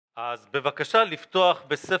אז בבקשה לפתוח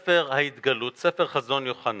בספר ההתגלות, ספר חזון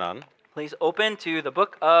יוחנן. Please open to the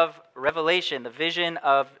book of Revelation, the vision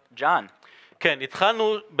of John. כן,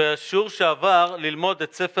 התחלנו בשיעור שעבר ללמוד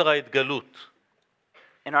את ספר ההתגלות.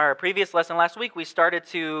 In our previous lesson last week, we started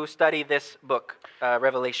to study this book,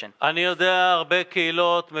 Revelation. אני יודע, הרבה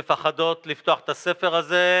קהילות מפחדות לפתוח את הספר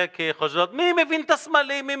הזה, כי חושבות, מי מבין את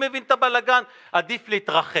הסמלים, מי מבין את הבלגן, עדיף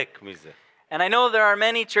להתרחק מזה. And I know there are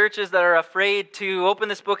many churches that are afraid to open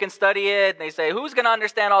this book and study it. They say, who's going to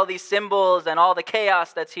understand all these symbols and all the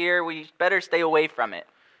chaos that's here? We better stay away from it.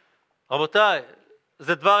 רבותיי,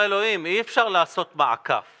 זה דבר אלוהים, אי אפשר לעשות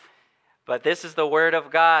מעקף. But this is the word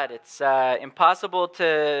of God. It's impossible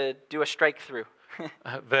to do a strike through,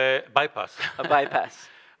 ובייפס. a bypass.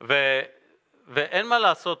 ואין מה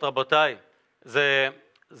לעשות, רבותיי.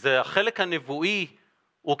 זה החלק הנבואי,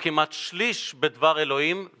 הוא כמעט שליש בדבר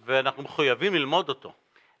אלוהים, ואנחנו מחויבים ללמוד אותו.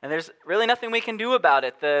 And there's really nothing we can do about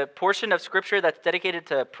it. The portion of scripture that's dedicated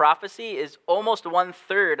to prophecy is almost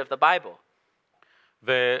 1/3 of the Bible.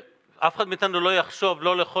 ואף אחד מאיתנו לא יחשוב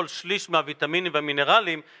לא לאכול שליש מהוויטמינים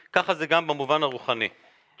והמינרלים, ככה זה גם במובן הרוחני.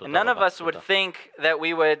 And none of us would think that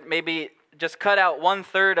we would maybe just cut out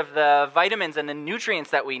 1/3 of the vitamins and the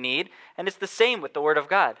nutrients that we need, and it's the same with the Word of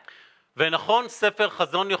God. ונכון, ספר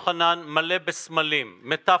חזון יוחנן מלא בסמלים,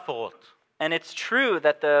 מטאפורות. And it's true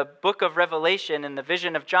that the book of Revelation and the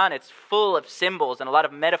vision of John, it's full of symbols and a lot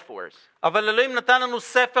of metaphors. אבל אלוהים נתן לנו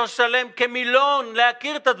ספר שלם כמילון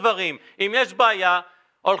להכיר את הדברים. אם יש בעיה,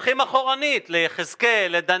 הולכים אחורנית ליחזקאל,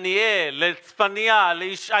 לדניאל, לצפניה,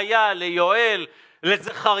 לישעיה, ליואל,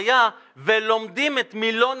 לזכריה, ולומדים את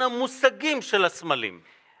מילון המושגים של הסמלים.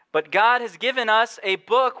 But God has given us a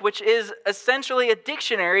book which is essentially a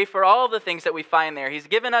dictionary for all the things that we find there. He's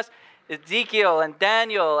given us Ezekiel and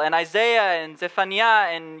Daniel and Isaiah and Zephaniah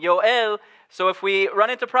and Yoel. So if we run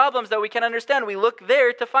into problems that we can understand, we look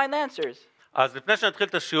there to find the answers. אז לפני שנתחיל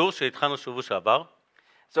את השיעור שהתחלנו שבוע שעבר,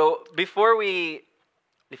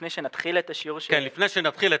 לפני שנתחיל את השיעור כן, לפני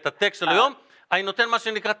שנתחיל את הטקסט של היום, אני נותן מה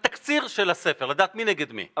שנקרא תקציר של הספר, לדעת מי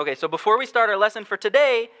נגד מי. Okay, so before we start our lesson for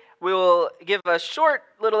today, we will give a short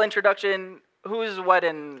little introduction, who's what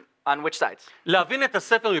and on which sides. להבין את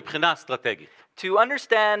הספר מבחינה אסטרטגית. To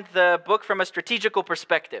understand the book from a strategical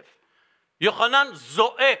perspective. יוחנן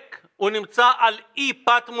זועק, הוא נמצא על אי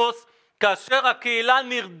פטמוס, כאשר הקהילה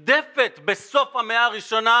נרדפת בסוף המאה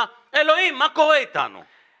הראשונה, אלוהים, מה קורה איתנו?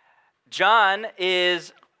 John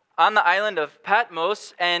is on the island of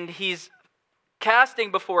Patmos, and he's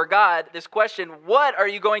casting before God this question, what are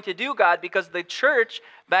you going to do, God? Because the church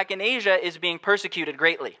back in Asia is being persecuted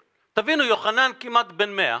greatly. תבינו, יוחנן כמעט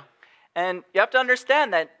בן 100. And you have to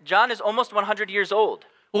understand that John is almost 100 years old.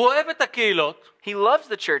 הוא אוהב את הקהילות. He loves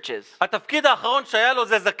the churches. התפקיד האחרון שהיה לו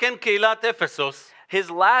זה זקן קהילת אפסוס. His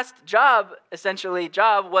last job,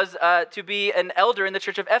 was to be an elder in the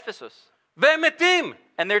church of Ephesus. והם מתים.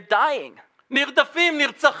 And they're dying. נרדפים,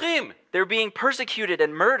 נרצחים. They're being persecuted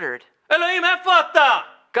and murdered. אלוהים, איפה אתה?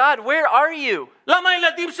 God, where are you? למה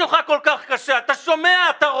הילדים שלך כל כך קשה? אתה שומע,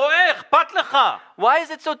 אתה רואה, אכפת לך. Why is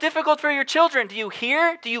it so difficult for your children? Do you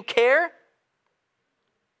hear? Do you care?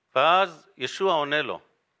 ואז ישוע עונה לו.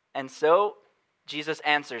 And so Jesus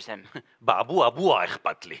answers him. באבו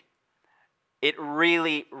אכפת לי. It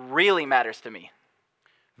really, really matters to me.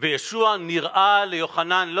 וישוע נראה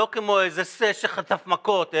ליוחנן לא כמו איזה שא שחטף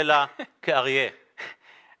מכות, אלא כאריה.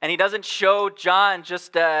 And he doesn't show John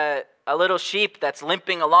just a little sheep that's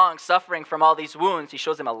limping along, suffering from all these wounds. He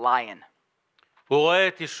shows him a lion. הוא רואה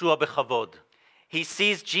את ישוע בכבוד. He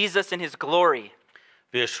sees Jesus in his glory.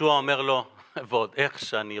 וישוע אומר לו, ועוד איך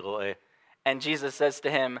שאני רואה. And Jesus says to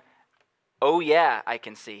him, oh yeah, I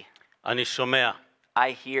can see. אני שומע.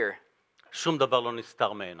 I hear. שום דבר לא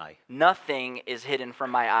נסתר מעיניי. Nothing is hidden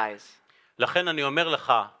from my eyes. לכן אני אומר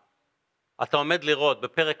לך, אתה עומד לראות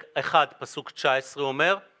בפרק 1 פסוק 19 הוא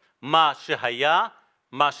אומר, מה שהיה,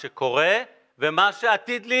 מה שקורה ומה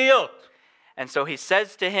שעתיד להיות. And so he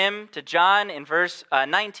says to him, to John in verse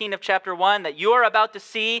 19 of chapter 1, that you are about to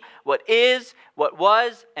see what is, what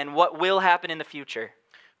was, and what will happen in the future.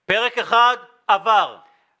 פרק 1 עבר.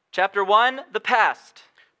 Chapter 1, the past.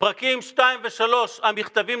 פרקים 2 ו3,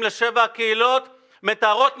 המכתבים לשבע הקהילות,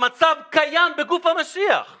 מתארות מצב קיים בגוף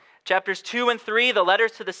המשיח. Chapters 2 and 3, the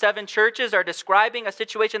letters to the 7 churches are describing a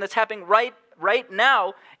situation that's happening right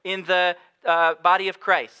now in the body of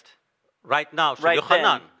Christ. Right now, של Right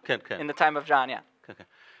יוחנן. then, כן, כן. in the time of John, yeah. כן, כן.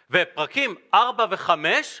 ופרקים 4 ו5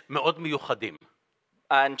 מאוד מיוחדים.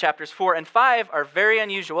 And chapters 4 and 5 are very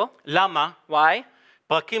unusual. למה? Why?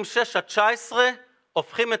 פרקים 6 עד 19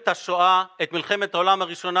 הופכים את השואה, את מלחמת העולם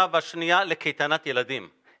הראשונה והשנייה, לקייטנת ילדים.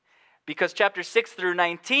 Because chapters 6 through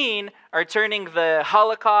 19 are turning the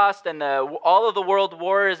Holocaust and all of the world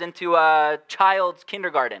wars into a child's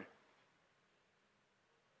kindergarten.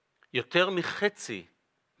 יותר מחצי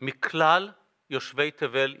מכלל יושבי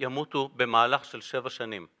תבל ימותו במהלך של 7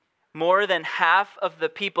 שנים. More than half of the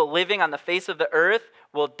people living on the face of the earth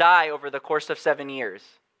will die over the course of 7 years.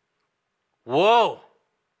 וואו!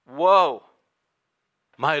 Whoa!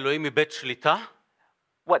 מה, אלוהים איבד שליטה?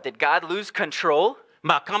 What, did God lose control?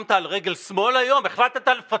 מה, קמת על רגל שמאל היום? החלטת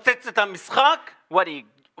לפוצץ את המשחק? What, he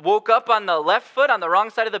woke up on the left foot on the wrong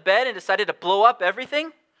side of the bed and decided to blow up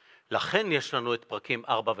everything? לכן יש לנו את פרקים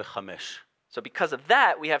 4 ו-5. So because of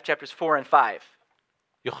that, we have chapters 4 and 5.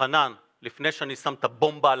 יוחנן, לפני שאני שם את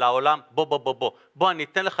הבומבה על העולם, בוא, אני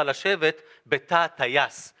אתן לך לשבת בתא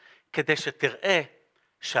הטייס, כדי שתראה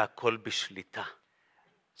שהכל בשליטה.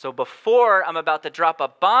 So before I'm about to drop a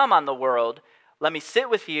bomb on the world, let me sit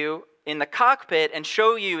with you in the cockpit and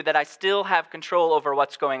show you that I still have control over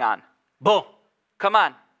what's going on. בוא. Come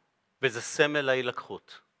on. וזה סמל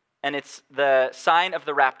ההילקחות. And it's the sign of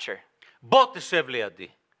the rapture. בוא תשב לידי.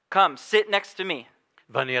 Come, sit next to me.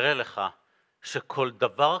 ואני אראה לך שכל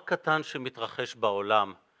דבר קטן שמתרחש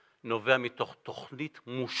בעולם נובע מתוך תוכנית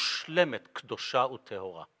מושלמת, קדושה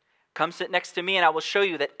וטהורה. Come sit next to me and I will show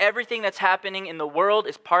you that everything that's happening in the world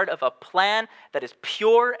is part of a plan that is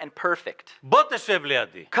pure and perfect. בוא תשב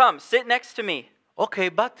לידי. Come, sit next to me. אוקיי,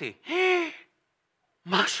 באתי.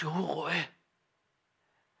 מה שהוא רואה.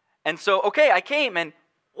 And so, okay, I came and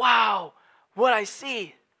wow, what I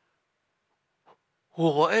see.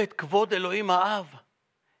 הוא רואה את כבוד אלוהים האב.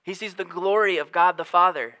 He sees the glory of God the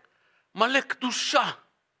Father. מלא קדושה.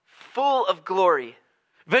 Full of glory.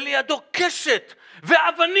 ולידו קשת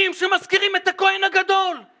ואבנים שמזכירים את הכהן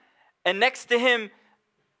הגדול. And next to him,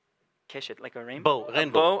 keshet, like a rainbow?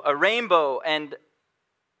 Rainbow. A rainbow and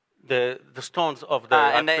The stones of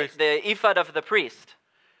the priest. the ephod of the priest.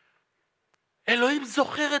 אלוהים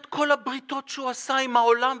זוכר את כל הבריתות שהוא עשה עם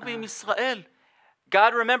העולם ועם ישראל.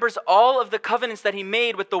 God remembers all of the covenants that he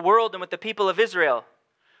made with the world and with the people of Israel.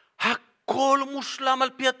 הכל מושלם על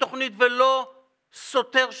פי התוכנית ולא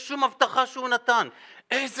סותר שום הבטחה שהוא נתן.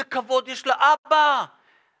 איזה כבוד יש לאבא.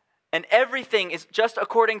 And everything is just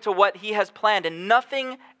according to what he has planned, and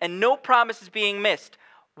nothing and no promise is being missed.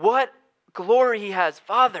 What glory he has,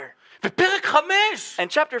 Father. ופרק 5. And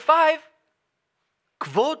chapter 5,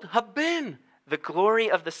 כבוד הבן. the glory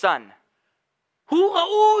of the Son. הוא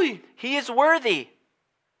ראוי. He is worthy.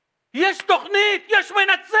 יש תוכנית, יש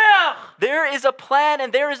מנצח. There is a plan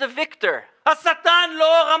and there is a victor. השטן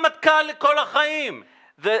לא רמטכ"ל לכל החיים.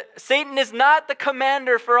 Satan is not the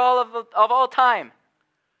commander for of all time.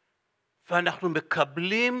 ואנחנו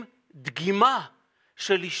מקבלים דגימה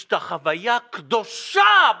של השתחוויה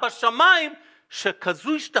קדושה בשמיים,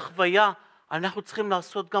 שכזו השתחוויה אנחנו צריכים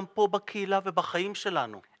לעשות גם פה בקהילה ובחיים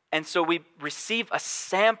שלנו. And so we receive a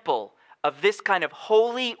sample of this kind of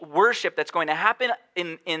holy worship that's going to happen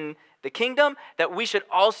in the kingdom that we should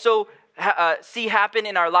also see happen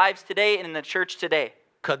in our lives today and in the church today.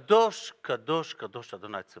 קדוש, קדוש, קדוש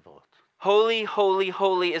אדוני צבאות. Holy, holy,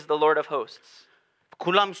 holy is the Lord of hosts.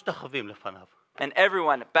 כולם משתחווים לפניו. And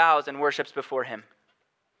everyone bows and worships before him.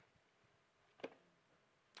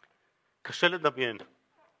 קשה לדמיין.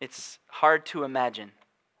 It's hard to imagine.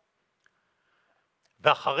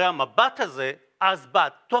 ואחרי המבט הזה, אז באה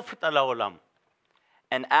תופת על העולם.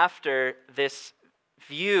 And after this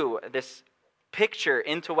view, this picture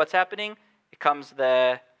into what's happening, it comes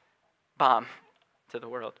the bomb to the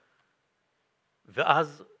world.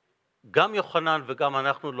 ואז גם יוחנן וגם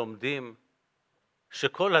אנחנו לומדים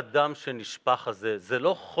שכל הדם שנשפך הזה, זה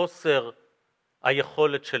לא חוסר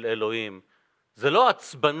היכולת של אלוהים, זה לא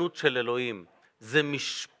עצבנות של אלוהים, זה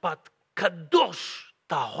משפט קדוש,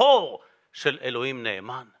 טהור של אלוהים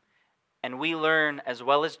נאמן. And we learn, as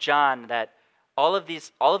well as John, that all of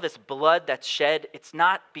this blood that's shed, it's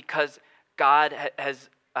not because God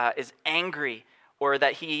is angry or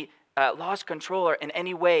that he lost control or in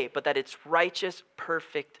any way, but that it's righteous,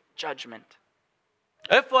 perfect judgment.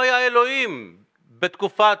 איפה היה אלוהים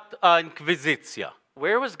בתקופת האינקוויזיציה?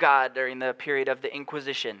 Where was God during the period of the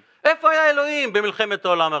Inquisition? איפה היה אלוהים במלחמת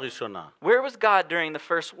העולם הראשונה? Where was God during the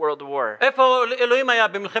First World War? איפה אלוהים היה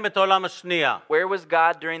במלחמת העולם השנייה? Where was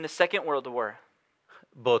God during the Second World War?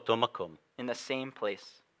 באותו מקום. In the same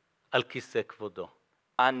place, על כיסא כבודו.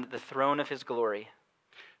 on the throne of his glory.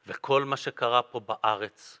 וכל מה שקרה פה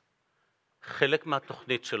בארץ, חלק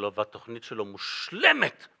מהתוכנית שלו, והתוכנית שלו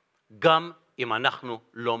מושלמת, גם אם אנחנו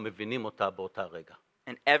לא מבינים אותה באותה רגע.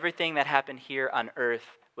 And everything that happened here on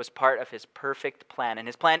earth was part of his perfect plan. And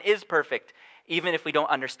his plan is perfect, even if we don't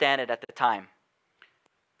understand it at the time.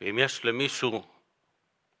 ואם יש למישהו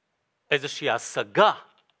איזושהי השגה,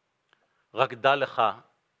 רק דע לך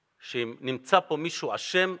שאם נמצא פה מישהו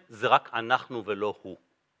אשם, זה רק אנחנו ולא הוא.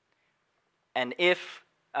 And if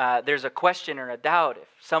there's a question or a doubt, if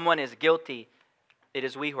someone is guilty, it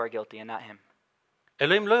is we who are guilty and not him.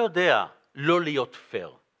 אלוהים לא יודע לא להיות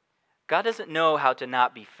פייר. God doesn't know how to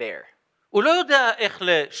not be fair. הוא לא יודע איך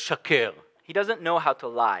לשקר. He doesn't know how to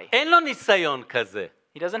lie. אין לו ניסיון כזה.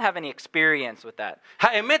 He doesn't have any experience with that.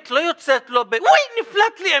 האמת לא יוצאת לו אוי,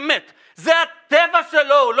 נפלט לי אמת. זה הטבע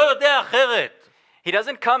שלו, הוא לא יודע אחרת. He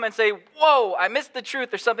doesn't come and say, whoa, I missed the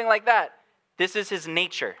truth or something like that. This is his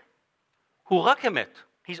nature. הוא רק אמת.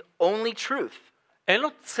 He's only truth. אין לו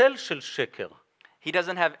צל של שקר. He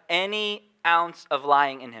doesn't have any ounce of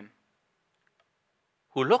lying in him.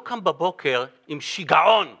 הוא לא קם בבוקר עם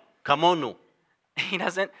שיגעון כמונו. He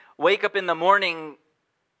doesn't wake up in the morning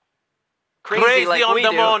crazy like on we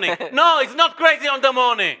the do. morning. No, it's not crazy on the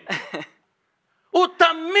morning. הוא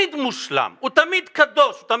תמיד מושלם, הוא תמיד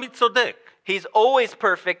קדוש, הוא תמיד צודק. He's always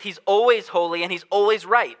perfect, he's always holy, and he's always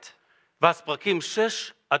right. ואז פרקים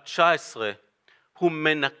 6 עד 19, הוא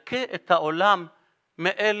מנקה את העולם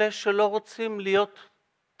מאלה שלא רוצים להיות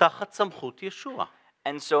תחת סמכות ישוע.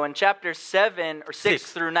 And so in chapter 7 or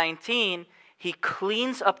 6 through 19, he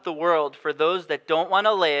cleans up the world for those that don't want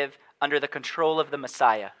to live under the control of the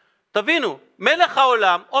Messiah. תבינו, מלך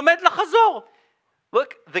העולם עומד לחזור.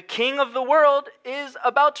 Look, the king of the world is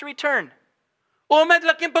about to return. הוא עומד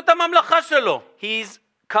להקים פה את הממלכה שלו. He's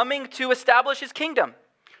coming to establish his kingdom.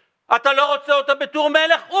 אתה לא רוצה אותה בתור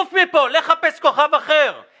מלך? עוף מפה, לחפש כוכב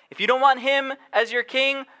אחר. If you don't want him as your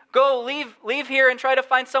king, go leave here and try to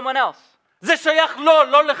find someone else. זה שייך לו,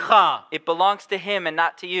 לא לך. It belongs to him and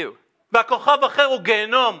not to you. והכוכב אחר הוא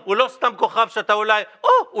גיהנום, הוא לא סתם כוכב שאתה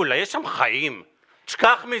אולי יש שם חיים.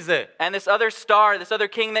 תשכח מזה. And this other star, this other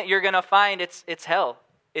king that you're going to find, it's hell.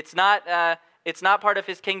 It's not part of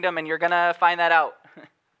his kingdom and you're going to find that out.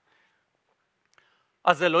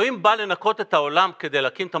 אז אלוהים בא לנקות את העולם כדי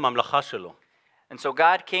להקים את הממלכה שלו. And so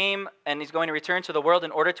God came and he's going to return to the world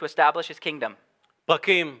in order to establish his kingdom.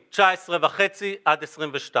 פרקים 19.5 עד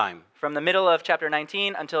 22. From the middle of chapter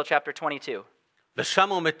 19 until chapter 22. ושם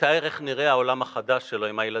הוא מתאר איך נראה העולם החדש שלו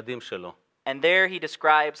עם הילדים שלו. And there he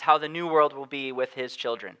describes how the new world will be with his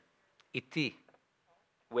children. איתי.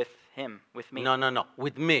 With him, with me. No,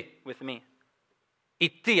 with me. With me.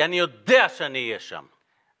 איתי, אני יודע שאני אהיה שם.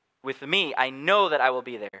 With me, I know that I will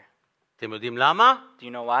be there. אתם יודעים למה? Do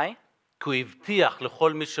you know why? כי הוא הבטיח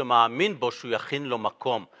לכל מי שמאמין בו שהוא יכין לו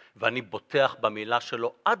מקום, ואני בוטח במילה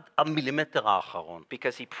שלו עד המילימטר האחרון.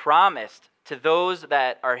 Because he promised to those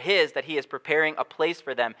that are his that he is preparing a place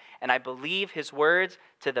for them, and I believe his words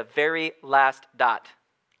to the very last dot.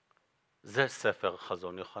 זה ספר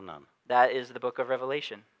חזון יוחנן. That is the book of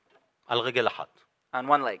Revelation. על רגל אחת. On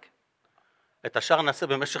one leg. את השאר נעשה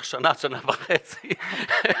במשך שנה וחצי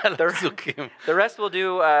על הפסוקים. The rest we'll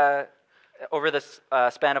do over the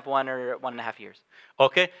span of 1 or 1.5 years.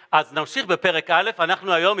 אוקיי, אז נמשיך בפרק א',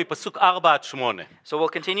 אנחנו היום מפסוק 4 עד 8. So we'll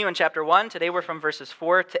continue in chapter 1. Today we're from verses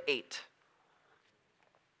 4 to 8.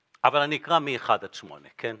 אבל אני אקרא מ-1 עד 8,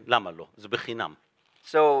 כן? למה לא? זה בחינם.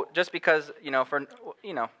 So just because,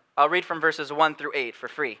 I'll read from verses 1 through 8 for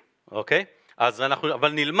free. אוקיי? אז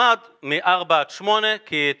אבל נלמד מ-4 עד 8,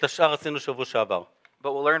 כי את השאר עשינו שבוע שעבר. But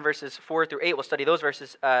we'll learn verses 4 through 8. We'll study those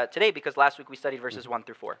verses today because last week we studied verses 1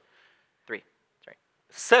 through 4. 3. Sorry.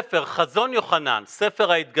 ספר חזון יוחנן,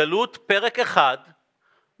 ספר ההתגלות, פרק 1,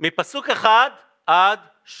 מפסוק 1 עד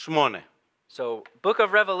 8. So, book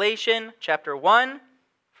of Revelation, chapter 1,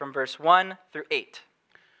 from verse 1 through 8.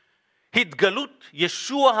 התגלות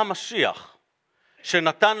ישוע המשיח,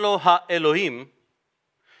 שנתן לו האלוהים,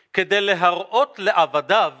 כדי להראות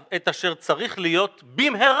לעבדיו את אשר צריך להיות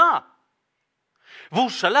במהרה. והוא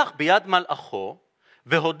שלח ביד מלאכו,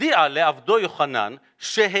 והודיע לעבדו יוחנן,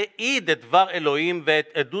 שהעיד את דבר אלוהים ואת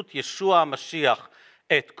עדות ישוע המשיח,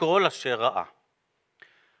 את כל אשר ראה.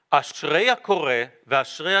 אשרי הקורא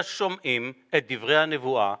ואשרי השומעים את דברי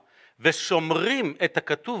הנבואה, ושומרים את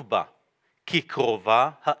הכתוב בה, כי קרובה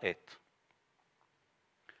העת.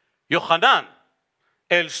 יוחנן,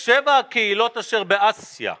 אל 7 הקהילות אשר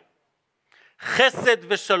באסיה, חסד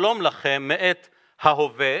ושלום לכם מאת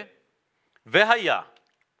ההווה והיה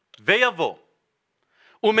ויבוא,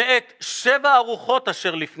 ומאת 7 הרוחות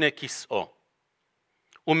אשר לפני כיסאו,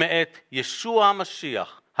 ומאת ישוע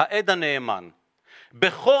המשיח, העד הנאמן,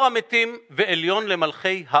 בכור המתים ועליון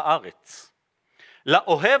למלכי הארץ,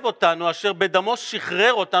 לאוהב אותנו אשר בדמו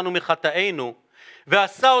שחרר אותנו מחטאינו,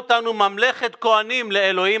 ועשה אותנו ממלכת כהנים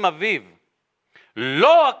לאלוהים אביו.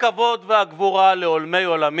 לא הכבוד והגבורה לעולמי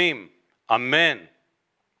עולמים, אמן.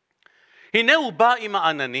 הנה הוא בא עם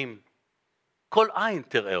העננים, כל עין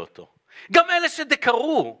תראה אותו, גם אלה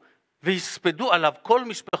שדקרו ויספדו עליו כל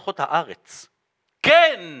משפחות הארץ.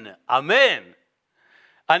 כן, אמן.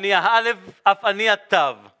 אני האלף אף אני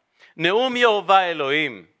התו, נאום יהובה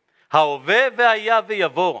אלוהים, ההווה והיה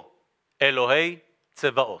ויבוא, אלוהי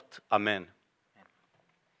צבאות. אמן.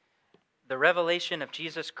 The revelation of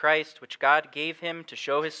Jesus Christ, which God gave him to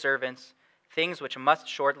show his servants, things which must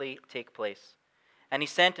shortly take place. And he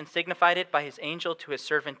sent and signified it by his angel to his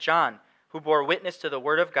servant John, who bore witness to the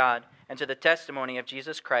word of God and to the testimony of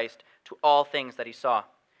Jesus Christ, to all things that he saw.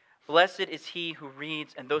 Blessed is he who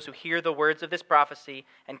reads and those who hear the words of this prophecy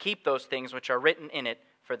and keep those things which are written in it,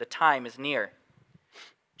 for the time is near.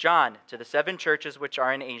 John, to the 7 churches which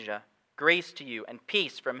are in Asia, grace to you and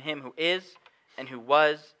peace from him who is, and who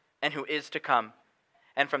was, and who is to come,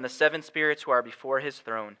 and from the 7 spirits who are before his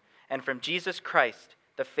throne, and from Jesus Christ,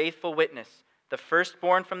 the faithful witness, the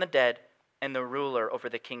firstborn from the dead, and the ruler over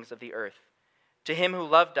the kings of the earth. To him who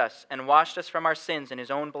loved us and washed us from our sins in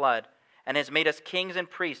his own blood, and has made us kings and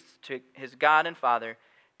priests to his God and Father,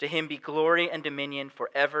 to him be glory and dominion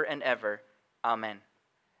forever and ever. Amen.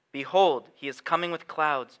 Behold, he is coming with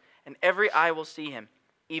clouds, and every eye will see him,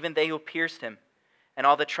 even they who pierced him, and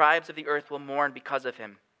all the tribes of the earth will mourn because of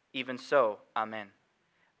him. Even so, Amen.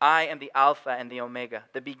 I am the Alpha and the Omega,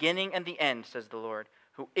 the beginning and the end, says the Lord,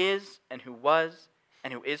 who is and who was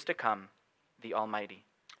and who is to come, the Almighty.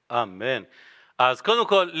 אמן. אז קודם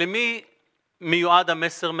כל, למי מיועד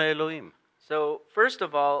המסר מאלוהים? So, first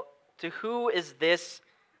of all, to who is this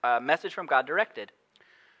message from God directed?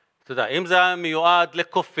 אתה יודע, אם זה היה מיועד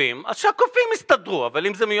לקופים, אז שהקופים יסתדרו, אבל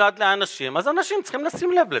אם זה מיועד לאנשים, אז אנשים צריכים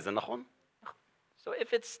לשים לב לזה, נכון? So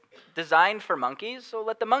if it's designed for monkeys, so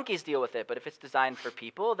let the monkeys deal with it. But if it's designed for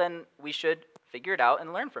people, then we should figure it out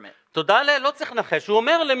and learn from it. תודה לאל, לא צריך לנחש, הוא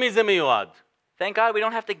אומר למי זה מיועד. Thank God we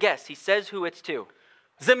don't have to guess. He says who it's to.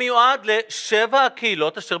 זה מיועד ל7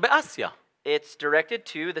 הקהילות אשר באסיה. It's directed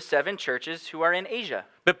to the 7 churches who are in Asia.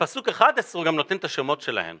 בפסוק 11 הוא גם נותן את השמות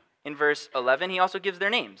שלהן. In verse 11, he also gives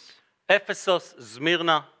their names. אפסוס,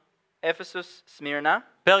 זמירנה, Ephesus, Smyrna,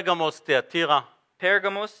 פרגמוס, תיאטירה,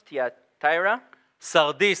 Pergamos, Thyatira,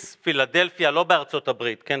 סרדיס, פילדלפיה, לא בארצות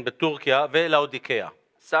הברית, כן, בטורקיה, ולאודיקיה.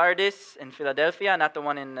 Sardis in Philadelphia, not the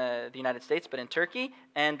one in the United States, but in Turkey,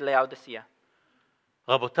 and Laodicea.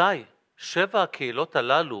 רבותיי, 7 הקהילות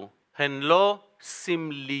הללו הן לא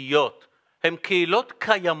סמליות, הן קהילות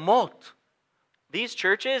קיימות. These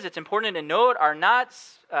churches, it's important to note, are not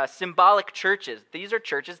symbolic churches. These are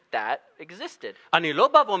churches that existed. אני לא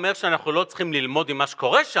בא ואומר שאנחנו לא צריכים ללמוד עם מה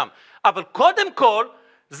שקורה שם, אבל קודם כל,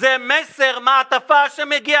 זה מסר מעטפה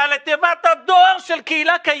שמגיע לתיבת הדואר של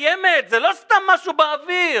קהילה קיימת, זה לא סתם משהו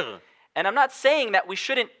באוויר. And I'm not saying that we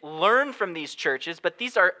shouldn't learn from these churches, but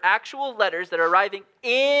these are actual letters that are arriving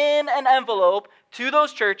in an envelope to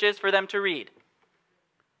those churches for them to read.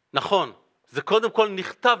 נכון, זה קודם כל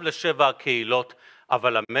נכתב ל7 הקהילות,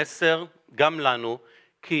 אבל המסר גם לנו,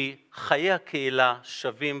 כי חיי הקהילה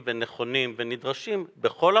שווים ונכונים ונדרשים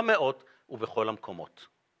בכל המאות ובכל המקומות.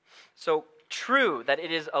 So true that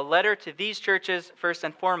it is a letter to these churches first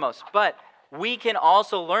and foremost, but we can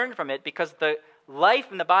also learn from it because the life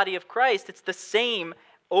in the body of Christ, it's the same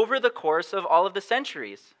over the course of all of the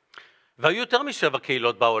centuries. והיו יותר מ7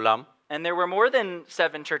 קהילות בעולם. And there were more than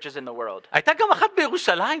 7 churches in the world. הייתה גם אחת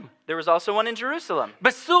בירושלים. There was also one in Jerusalem,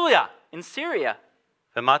 בסוריה. in Syria.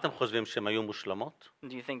 ומה אתם חושבים, שהן היו מושלמות? Do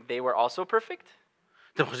you think they were also perfect?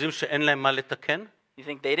 אתם חושבים שאין להם מה לתקן? You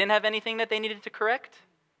think they didn't have anything that they needed to correct?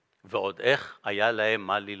 ועוד איך היה להם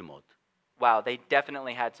מה ללמוד. Wow, they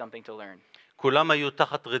definitely had something to learn. כולם היו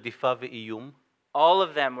תחת רדיפה ואיום. All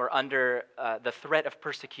of them were under the threat of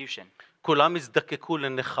persecution. כולם הזדקקו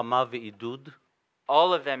לנחמה ועידוד.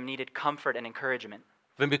 All of them needed comfort and encouragement.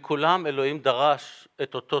 ומכולם אלוהים דרש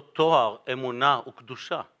את אותו תואר, אמונה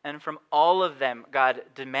וקדושה. And from all of them, God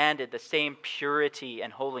demanded the same purity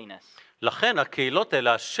and holiness. לכן הקהילות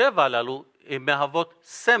האלה, 7 הללו, הן מהוות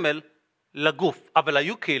סמל לגוף, אבל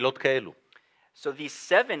היו קהילות כאלו. So these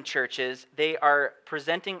 7 churches, they are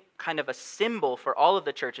presenting kind of a symbol for all of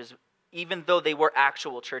the churches, even though they were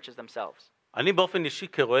actual churches themselves. אני באופן אישי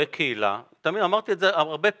כרואה קהילה, תמיד אמרתי את זה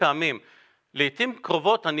הרבה פעמים, לעתים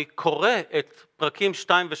קרובות אני קורא את פרקים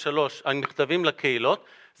 2 ו3, המכתבים לקהילות,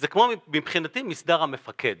 זה כמו מבחינתי מסדר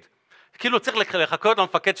המפקד. כאילו צריך לחכות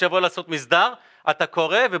למפקד שיבוא לעשות מסדר, אתה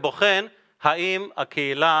קורא ובוחן האם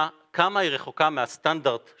הקהילה, כמה היא רחוקה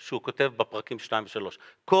מהסטנדרט שהוא כותב בפרקים 2 ו3.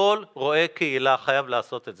 כל רואה קהילה חייב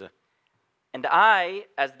לעשות את זה. And I,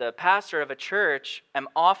 as the pastor of a church, am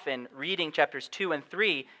often reading chapters 2 and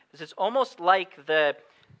 3. This is almost like the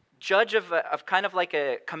judge of kind of like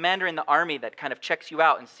a commander in the army that kind of checks you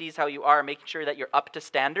out and sees how you are, making sure that you're up to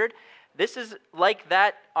standard. This is like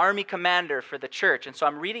that army commander for the church. And so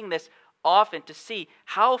I'm reading this often to see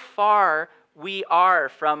how far we are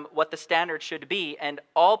from what the standard should be, and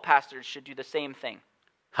all pastors should do the same thing.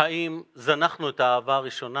 האם זנחנו את האהבה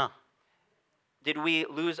הראשונה? Did we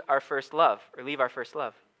lose our first love or leave our first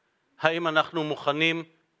love? האם אנחנו מוכנים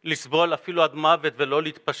לסבול אפילו עד מוות ולא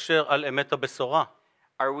להתפשר על אמת הבשורה?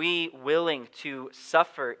 Are we willing to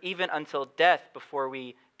suffer even until death before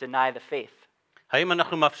we deny the faith? האם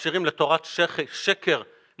אנחנו מאפשרים לתורת שקר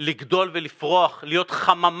לגדול ולפרוח, להיות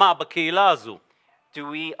חממה בקהילה הזו? Do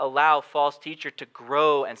we allow false teacher to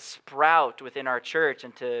grow and sprout within our church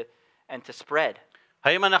and to spread?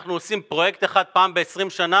 האם אנחנו עושים פרויקט אחד פעם ב-20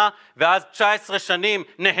 שנה, ואז 19 שנים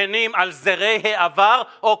נהנים על זרי העבר,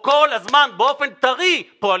 או כל הזמן באופן טרי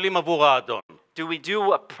פועלים עבור האדון? Do we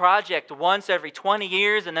do a project once every 20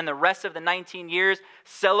 years and then the rest of the 19 years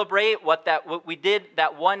celebrate what we did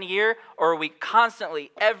that one year, or are we constantly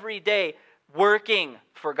every day working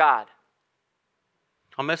for God?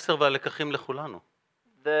 המסר והלקחים לכולנו.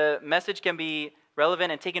 The message can be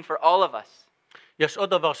relevant and taken for all of us. יש עוד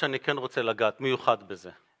דבר שאני כן רוצה לגעת, מיוחד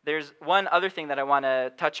בזה. There's one other thing that I want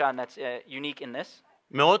to touch on that's unique in this.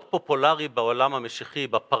 מאוד פופולרי בעולם המשיחי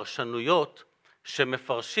בפרשנויות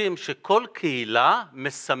שמפרשים שכל קהילה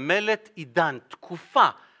מסמלת עידן, תקופה,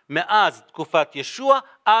 מאז תקופת ישוע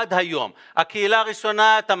עד היום. הקהילה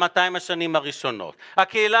הראשונה את ה-200 השנים הראשונות.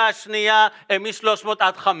 הקהילה השנייה מ-300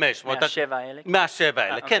 עד 500. מהשבע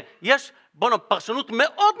האלה, כן. יש, פרשנות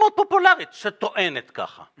מאוד מאוד פופולרית שטוענת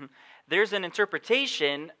ככה. There's an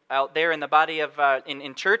interpretation out there in the body of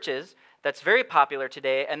in churches that's very popular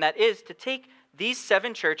today, and that is to take these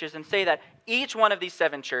 7 churches and say that each one of these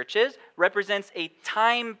 7 churches represents a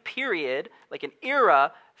time period, like an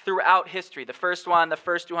era throughout history. The first one, the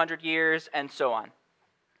first 200 years, and so on.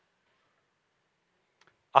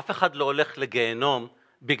 אף אחד לא הולך לגיהנום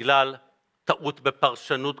בגלל טעות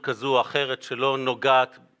בפרשנות כזו או אחרת שלא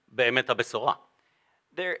נוגעת באמת הבשורה.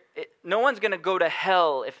 No one's going to go to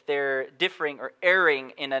hell if they're differing or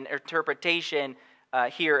erring in an interpretation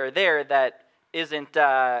here or there that isn't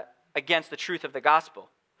against the truth of the gospel.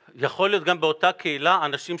 יכול להיות גם באותה קהילה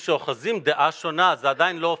אנשים שאוחזים דעה שונה, זה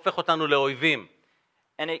עדיין לא הופך אותנו לאויבים.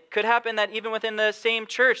 And it could happen that even within the same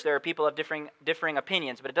church there are people of differing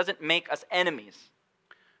opinions, but it doesn't make us enemies.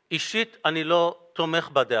 אישית אני לא תומך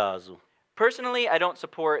בדעה הזו. Personally, I don't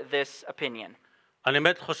support this opinion. אני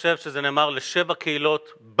באמת חושב שזה נאמר ל7 קהילות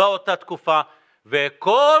באותה תקופה,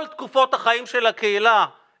 וכל תקופות החיים של הקהילה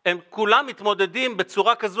הם כולם מתמודדים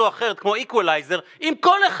בצורה כזו או אחרת, כמו איקוולייזר, עם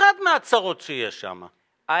כל אחד מהצרות שיש שם.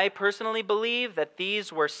 I personally believe that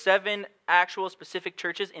these were 7 actual specific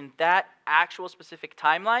churches in that actual specific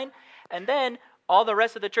timeline, and then all the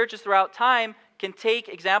rest of the churches throughout time can take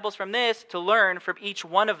examples from this to learn from each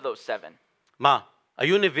one of those 7. מה?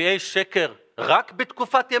 היו נביאי שקר רק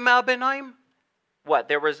בתקופת ימי הביניים? What,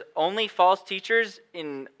 there was only false teachers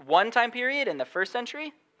in one time period in the first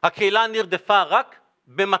century? הקהילה נרדפה רק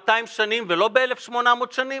ב-200 שנים ולא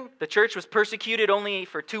ב-1800 שנים? The church was persecuted only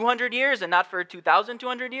for 200 years and not for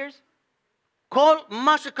 2,200 years? כל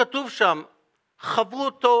מה שכתוב שם, חוו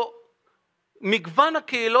אותו מגוון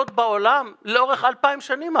הקהילות בעולם לאורך 2000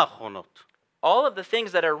 שנים האחרונות. All of the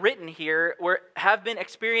things that are written here have been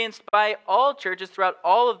experienced by all churches throughout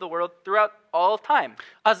all of the world, throughout all time.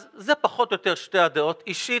 אז זה פחות או יותר שתי הדעות.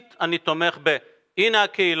 אישית אני תומך הנה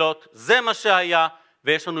הקהילות, זה מה שהיה,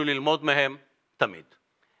 ויש לנו ללמוד מהם תמיד.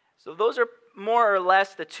 So those are more or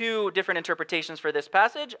less the 2 different interpretations for this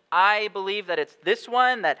passage. I believe that it's this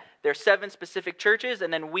one, that there are 7 specific churches,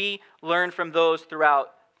 and then we learn from those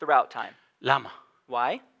throughout time. למה?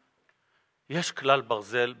 Why? יש כלל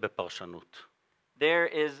ברזל בפרשנות. There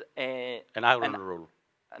is an iron rule.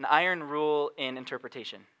 An iron rule in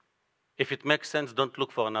interpretation. If it makes sense, don't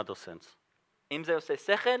look for another sense. אם זה עושה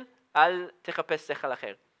שכל, אל תחפש שכל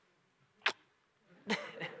אחר.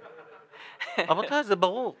 רבותיי, זה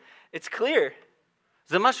ברור. It's clear.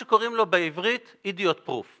 זה מה שקוראים לו בעברית idiot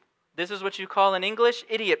proof. This is what you call in English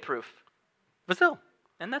idiot proof. וזהו.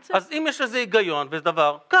 And that's it. אז אם יש איזה היגיון וזה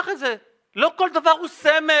דבר, קח את זה. לא כל דבר הוא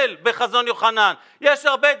סמל בחזון יוחנן. יש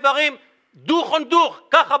הרבה דברים דוך on דוך,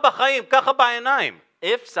 ככה בחיים, ככה בעיניים.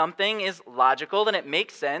 If something is logical, then it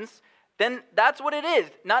makes sense, then that's what it is.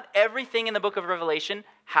 Not everything in the book of Revelation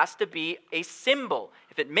has to be a symbol.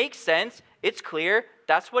 If it makes sense, it's clear,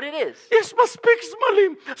 that's what it is. יש מספיק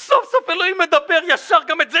סמלים. סוף סוף אלוהים מדבר ישר,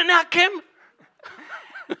 גם את זה נעקם.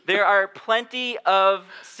 There are plenty of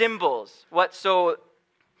symbols.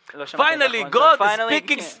 Finally, God is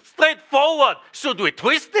speaking straightforward. Should we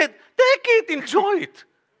twist it? Take it, enjoy it.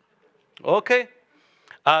 אוקיי?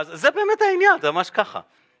 אז זה באמת העניין, זה ממש ככה.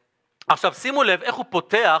 עכשיו שימו לב איך הוא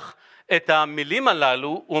פותח את המילים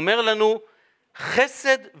הללו, הוא אומר לנו,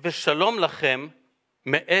 חסד ושלום לכם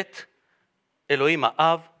מאת אלוהים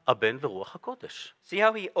האב, הבן ורוח הקודש. See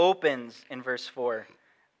how he opens in verse 4.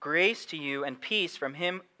 Grace to you and peace from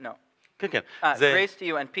him. No. כן, כן. זה... Grace to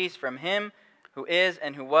you and peace from him who is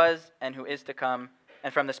and who was and who is to come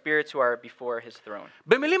and from the spirits who are before his throne.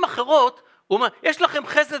 במילים אחרות, הוא אומר, יש לכם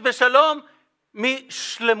חסד ושלום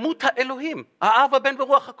משלמות האלוהים, האב, הבן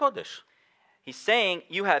ורוח הקודש. He's saying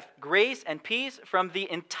you have grace and peace from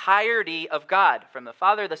the entirety of God, from the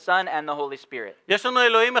Father, the Son, and the Holy Spirit. יש לנו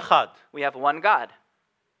אלוהים אחד. We have one God.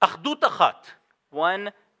 אחדות אחת.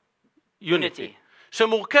 One unity.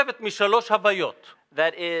 שמורכבת משלוש הוויות.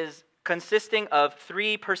 That is consisting of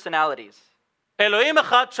three personalities. אלוהים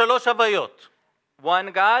אחד, שלוש הוויות.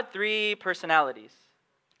 One God, three personalities.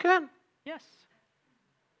 כן. Yes.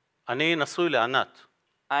 אני נשוי לענת.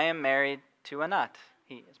 I am married to Anat.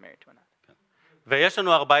 He is married to Anat. ויש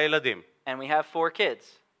לנו 4 ילדים. And we have 4 kids.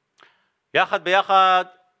 ביחד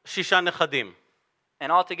 6 נכדים.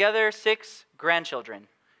 And altogether 6 grandchildren.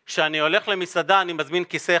 כשאני הולך למסעדה, אני מזמין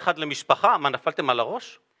כיסא אחד למשפחה. מה, נפלתם על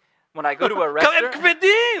הראש? When I go to a הם restaurant,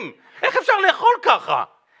 כבדים! איך אפשר לאכול ככה?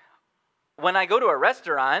 when I go to a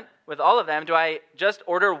restaurant with all of them, do I just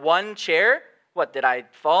order one chair? What, did I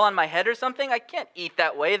fall on my head or something? I can't eat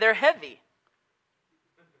that way. They're heavy.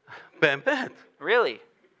 באמת. Really?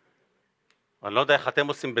 אני לא יודע איך אתם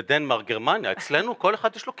עושים בדנמרק, גרמניה. אצלנו כל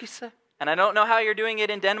אחד יש לו כיסא. And I don't know how you're doing it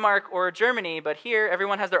in Denmark or Germany, but here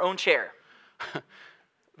everyone has their own chair.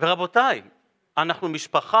 ורבותיי, אנחנו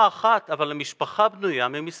משפחה אחת, אבל המשפחה בנויה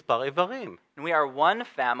ממספר איברים. And we are one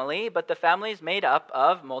family, but the family is made up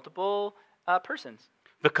of multiple persons.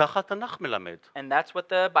 וככה התנ"ך מלמד. And that's what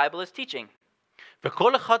the Bible is teaching.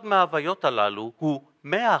 וכל אחד מההוויות הללו הוא 100%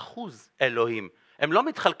 אלוהים. הם לא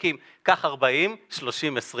מתחלקים כך 40,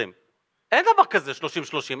 30, 20. אין דבר כזה 30,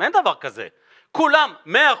 30, אין דבר כזה. כולם 100%.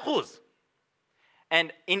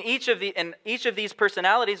 And in each of these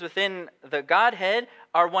personalities within the Godhead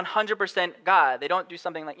are 100% God. They don't do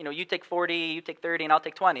something like, you take 40, you take 30, and I'll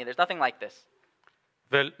take 20. There's nothing like this.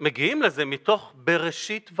 ומגיעים לזה מתוך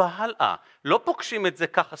בראשית והלאה. לא פוגשים את זה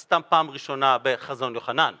ככה סתם פעם ראשונה בחזון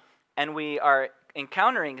יוחנן. And we are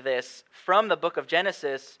encountering this from the book of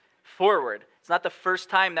Genesis forward. It's not the first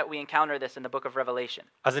time that we encounter this in the book of Revelation.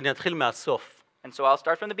 אז אני אתחיל מהסוף. And so I'll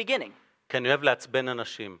start from the beginning. כי אני אוהב לעצבן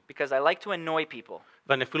אנשים. Because I like to annoy people.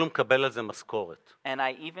 ואני אפילו מקבל על זה משכורת. And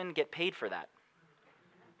I even get paid for that.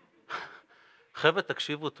 חבר'ה,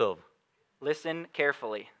 תקשיבו טוב. Listen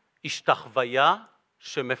carefully. השתחוויה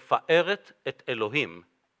שמפארת את אלוהים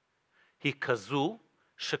היא כזו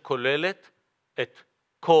שכוללת את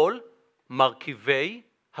כל מרכיבי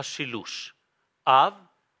השילוש. אב,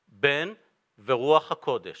 בן ורוח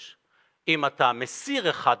הקודש. אם אתה מסיר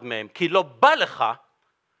אחד מהם כי לא בא לך,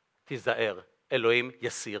 תיזהר, אלוהים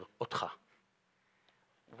יסיר אותך.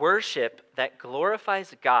 Worship that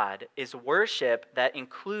glorifies God is worship that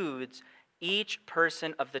includes each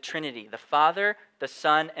person of the Trinity, the Father, the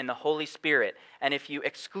Son, and the Holy Spirit. And if you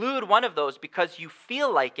exclude one of those because you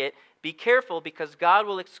feel like it, be careful because God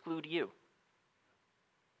will exclude you.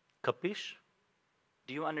 קפיש?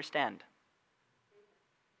 Do you understand?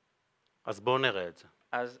 אז בואו נראה את זה.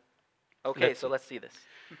 Okay, so let's see this.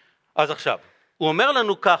 אז עכשיו, הוא אומר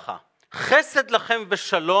לנו ככה, חסד לכם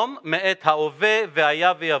ושלום מאת ההווה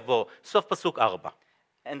והיה ויבוא. סוף פסוק 4.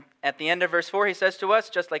 And at the end of verse 4, he says to us,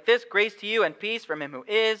 just like this, grace to you and peace from him who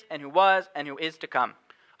is, and who was, and who is to come.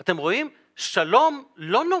 אתם רואים? שלום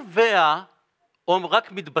לא נובע או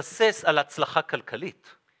רק מתבסס על הצלחה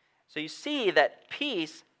כלכלית. So you see that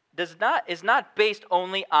peace is not based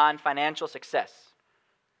only on financial success.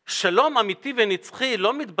 שלום אמיתי ונצחי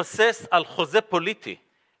לא מתבסס על חוזה פוליטי.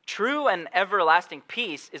 True and everlasting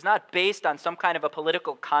peace is not based on some kind of a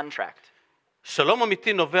political contract. שלום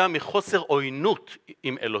אמיתי נובע מחוסר עוינות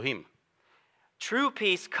עם אלוהים. True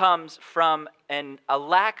peace comes from a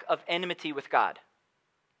lack of enmity with God.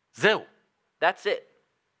 זהו. That's it.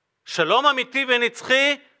 שלום אמיתי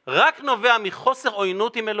ונצחי רק נובע מחוסר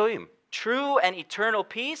עוינות עם אלוהים. True and eternal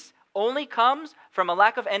peace only comes from a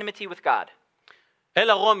lack of enmity with God. אל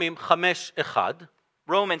הרומים 5:1.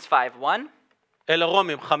 Romans 5:1. אל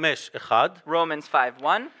הרומים 5:1. Romans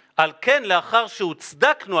 5:1. על כן לאחר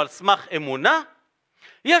שהוצדקנו על סמך אמונה,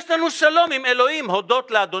 יש לנו שלום עם אלוהים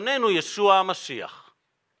הודות לאדוננו ישוע המשיח.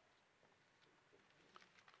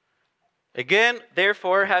 Again,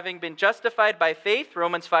 therefore, having been justified by faith,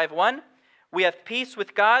 Romans 5:1, we have peace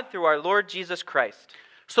with God through our Lord Jesus Christ.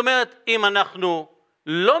 זאת אומרת, אם אנחנו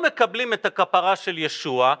לא מקבלים את הכפרה של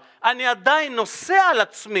ישוע, אני עדיין נושא על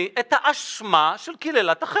עצמי את האשמה של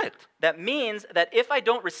קללת החטא. That means that if I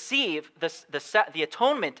don't receive the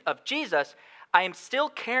atonement of Jesus, I am still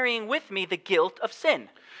carrying with me the guilt of sin.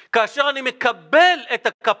 כאשר אני מקבל את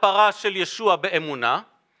הכפרה של ישוע באמונה,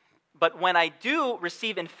 But when I do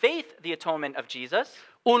receive in faith the atonement of Jesus,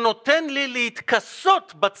 הוא נותן לי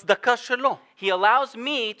להתכסות בצדקה שלו. he allows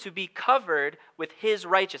me to be covered with his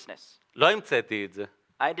righteousness. לא המצאתי את זה.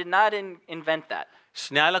 I did not invent that.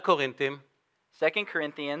 שנייה לקורינתים, 2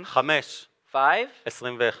 Corinthians 5, 5,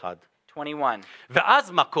 21. 21.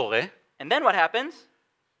 ואז מה קורה? And then what happens?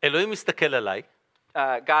 אלוהים מסתכל עליי.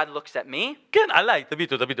 God looks at me, כן, עליי,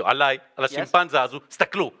 תביטו, עליי, על השימפנזה הזו,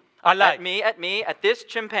 תסתכלו, עליי. at this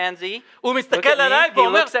chimpanzee. הוא Look מסתכל at me, עליי he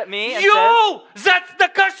ואומר, looks at me and יואו, זה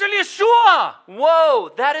הצדקה של ישוע! Whoa,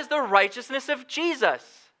 that is the righteousness of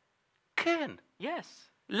Jesus. כן. Yes.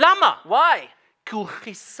 למה? Why? כי הוא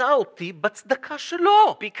כיסה אותי בצדקה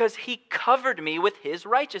שלו. Because he covered me with his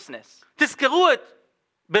righteousness. תזכרו את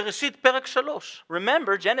בראשית פרק 3.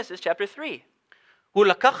 Remember Genesis chapter 3. הוא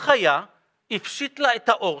לקח חיה, הפשיט לה את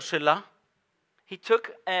האור שלה, He took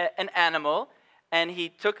an animal and he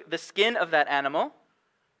took the skin of that animal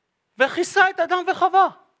וכיסה את אדם וחווה.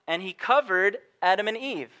 and he covered Adam and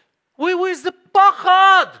Eve. וואי, איזה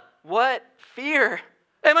פחד! What fear!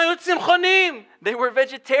 הם היו צמחונים. They were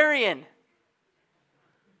vegetarian.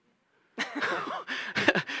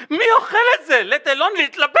 מי אוכל את זה? לטלון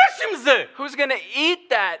להתלבש עם זה. Who's going to eat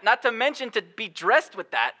that? Not to mention to be dressed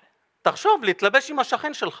with that. תחשוב, להתלבש עם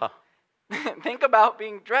השכן שלך. Think about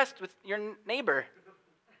being dressed with your neighbor.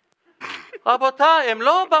 רבותיי, הם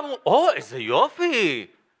לא באו, איזה יופי.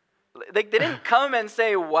 They didn't come and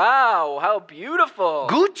say, wow, how beautiful.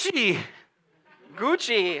 גוצ'י.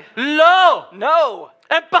 Gucci. לא. No.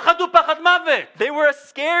 הם פחדו פחד מוות. They were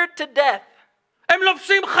scared to death. הם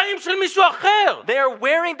לובשים חיים של מישהו אחר. They are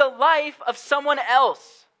wearing the life of someone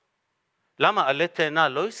else. למה, עלי תאנה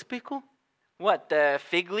לא הספיקו? What, the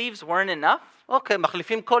fig leaves weren't enough? אוקיי,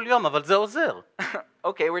 מחליפים כל יום, אבל זה עוזר.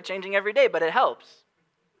 Okay, we're changing every day, but it helps.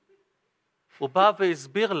 הוא בא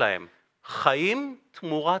והסביר להם, חיים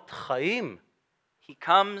תמורת חיים. He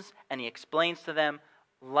comes and he explains to them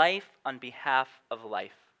life on behalf of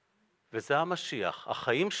life. וזה המשיח,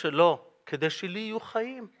 החיים שלו, כדי שלי יהיו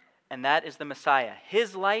חיים. And that is the Messiah,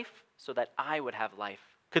 his life so that I would have life.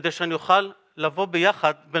 כדי שאני אוכל לבוא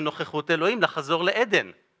ביחד בנוכחות אלוהים, לחזור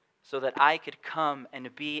לעדן. So that I could come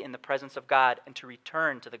and be in the presence of God and to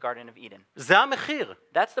return to the Garden of Eden. זה המחיר.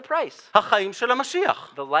 That's the price. החיים של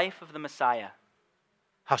המשיח. The life of the Messiah.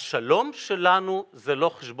 השלום שלנו זה לא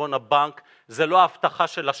חשבון הבנק, זה לא ההבטחה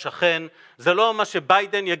של השכן, זה לא מה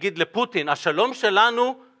שביידן יגיד לפוטין, השלום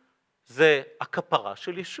שלנו זה הכפרה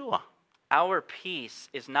של ישוע. Our peace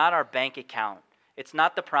is not our bank account. It's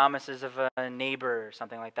not the promises of a neighbor or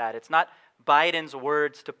something like that. It's not Biden's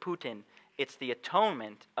words to Putin. It's the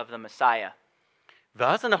atonement of the Messiah.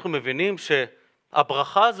 ואז אנחנו מבינים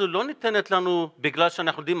שהברכה הזו לא ניתנת לנו בגלל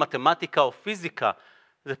שאנחנו יודעים מתמטיקה או פיזיקה,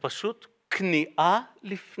 זה פשוט כניעה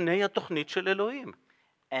לפני התוכנית של אלוהים.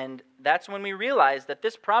 And that's when we realize that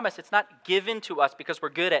this promise, it's not given to us because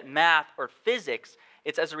we're good at math or physics.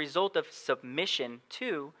 It's as a result of submission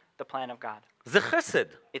to the plan of God. זה חסד.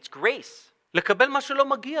 It's grace. לקבל מה שלא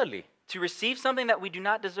מגיע לי. To receive something that we do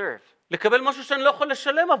not deserve. לקבל משהו שאני לא יכול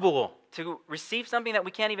לשלם עבורו. To receive something that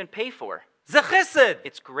we can't even pay for. זה חסד.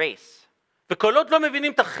 It's grace. וכל עוד לא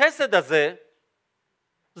מבינים את החסד הזה,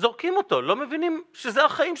 זורקים אותו, לא מבינים שזה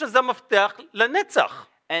החיים, שזה המפתח לנצח.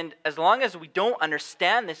 And as long as we don't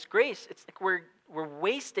understand this grace, it's like we're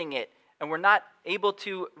wasting it and we're not able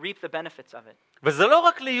to reap the benefits of it. וזה לא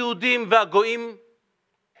רק ליהודים והגויים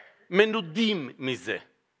מנודים מזה.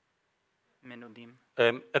 מנודים.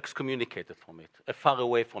 Excommunicated from it, far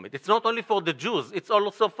away from it. It's not only for the Jews, it's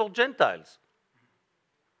also for Gentiles.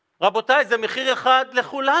 רבותיי, זה מחיר אחד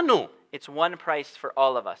לכולנו. It's one price for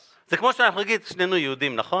all of us. זה כמו שאנחנו נגיד, שנינו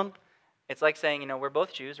יהודים, נכון? It's like saying, we're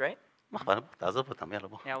both Jews, right? תעזוב אותם, יאללה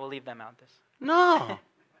בוא. Yeah, we'll leave them out this. No.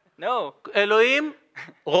 No. אלוהים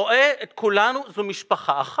רואה את כולנו, זו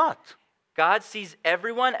משפחה אחת. God sees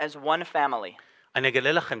everyone as one family. אני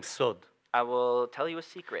אגלה לכם סוד. I will tell you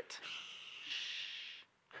a secret.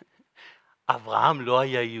 אברהם לא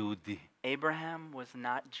היה יהודי. Abraham was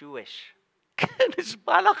not Jewish. כן,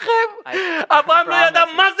 נשבע לכם. אברהם לא ידע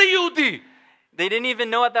מה זה יהודי. They didn't even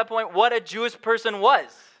know at that point what a Jewish person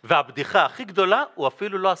was. והבדיחה הכי גדולה, הוא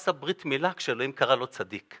אפילו לא עשה ברית מילה כשאלוהים קרא לו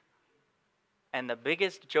צדיק. And the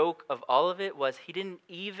biggest joke of all of it was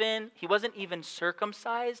he wasn't even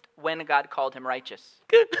circumcised when God called him righteous.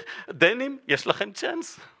 כן, דנים, יש לכם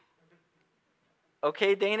צ'אנס.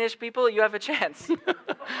 Okay, Danish people, you have a chance.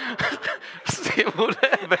 שימו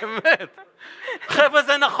לב, באמת. חבר'ה,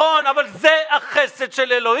 זה נכון, אבל זה החסד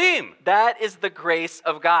של אלוהים. That is the grace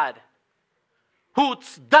of God. הוא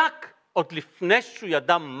צדק עוד לפני שהוא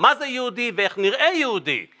ידע מה זה יהודי ואיך נראה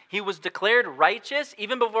יהודי. He was declared righteous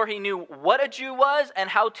even before he knew what a Jew was and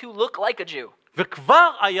how to look like a Jew.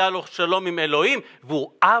 וכבר היה לו שלום עם אלוהים,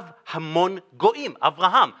 והוא אב המון גויים.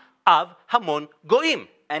 אברהם, אב המון גויים.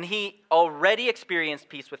 And he already experienced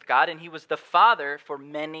peace with God, and he was the father for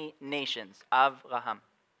many nations. Avraham.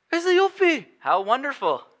 איזה יופי. How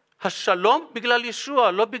wonderful. השלום בגלל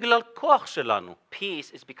ישוע, לא בגלל כוח שלנו.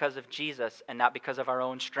 Peace is because of Jesus and not because of our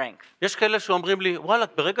own strength. יש כאלה שאומרים לי, וואלה,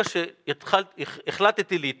 ברגע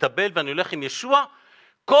שהחלטתי להתאבל ואני הולך עם ישוע,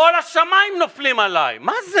 כל השמיים נופלים עליי.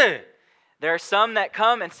 מה זה? There are some that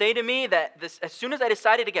come and say to me that as soon as I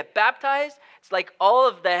decided to get baptized, it's like all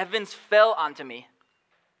of the heavens fell onto me.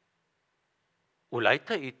 אולי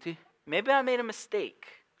טעיתי. Maybe I made a mistake.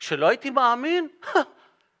 כשלא הייתי מאמין,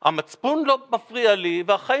 המצפון לא מפריע לי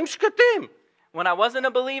והחיים שקטים. When I wasn't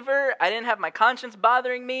a believer, I didn't have my conscience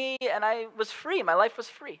bothering me, and I was free. My life was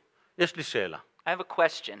free. יש לי שאלה. I have a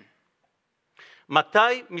question.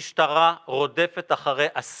 מתי משטרה רודפת אחרי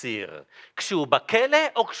אסיר? כשהוא בכלא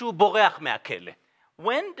או כשהוא בורח מהכלא?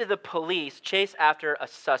 When do the police chase after a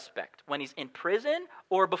suspect? When he's in prison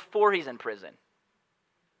or before he's in prison?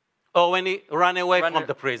 Or when he run away from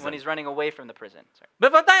the prison? When he's running away from the prison. Sorry.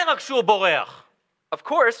 בוודאי רק כשהוא בורח. Of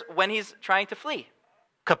course, when he's trying to flee.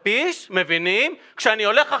 קפיש? מבינים? כשאני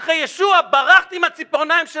הולך אחרי ישוע, ברחתי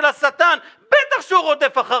מהציפורניים של השטן, בטח שהוא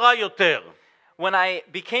רודף אחריי יותר. When I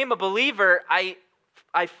became a believer,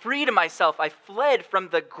 I freed myself. I fled from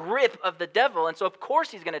the grip of the devil, and so of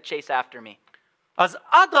course he's going to chase after me. אז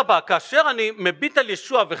אדרבה, כאשר אני מביט על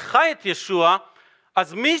ישוע וחי את ישוע,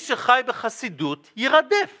 אז מי שחי בחסידות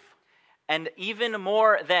ירדף. And even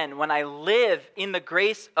more then, when I live in the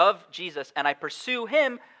grace of Jesus and I pursue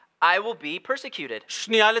him, I will be persecuted.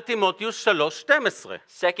 שנייה לתימותיוס 3:12.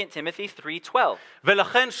 2 Timothy 3:12.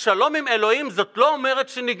 ולכן שלום עם אלוהים זאת לא אומרת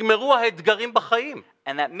שנגמרו האתגרים בחיים.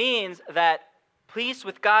 And that means that peace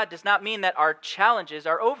with God does not mean that our challenges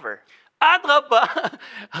are over. אדרבה,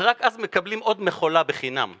 רק אז מקבלים עוד מחולה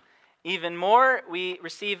בחינם. Even more, we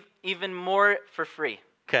receive even more for free.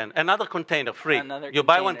 כן, another container, free. Another You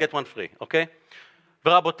buy one, container. get one free, אוקיי?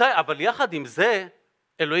 ורבותיי, אבל יחד עם זה,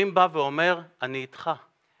 אלוהים בא ואומר, אני איתך.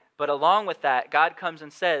 But along with that, God comes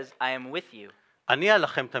and says, I am with you. אני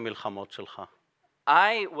אלחם את המלחמות שלך.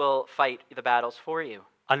 I will fight the battles for you.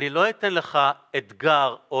 אני לא אתן לך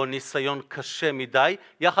אתגר או ניסיון קשה מדי,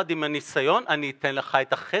 יחד עם הניסיון אני אתן לך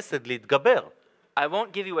את החסד להתגבר. I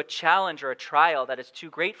won't give you a challenge or a trial that is too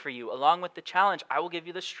great for you. Along with the challenge, I will give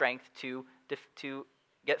you the strength to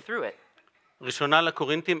get through it. ראשונה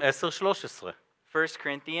לקורינתים 10:13. 1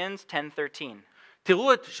 Corinthians 10:13.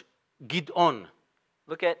 תראו את גדעון.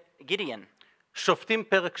 Look at Gideon. שופטים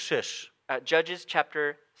פרק 6. Judges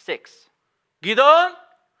chapter 6. גדעון,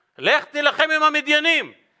 לך תילחם עם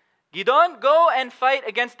המדיינים. Gideon, go and fight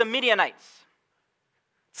against the Midianites.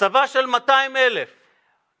 צבא של 200,000.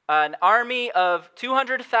 An army of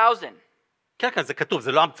 200,000. כן, כן, זה כתוב,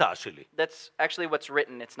 זה לא המצאה שלי. That's actually what's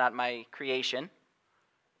written. It's not my creation.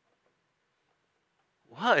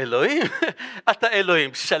 וואו, אלוהים, אתה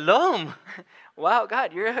אלוהים, שלום. Wow,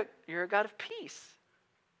 God, you're a God of peace.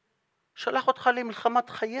 שלח אותך למלחמת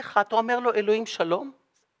חייך, אתה אומר לו אלוהים שלום?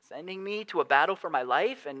 Sending me to a battle for my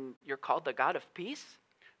life and you're called the God of peace?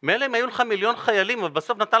 מילא אם היו לך 1,000,000 חיילים, אבל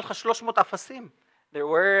בסוף נתן לך 300 אפסים. There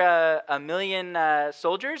were a million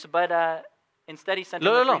soldiers, but instead he sent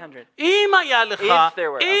לא, them לא, 300. אם היה לך, If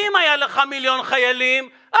there were, אם היה לך 1,000,000 חיילים,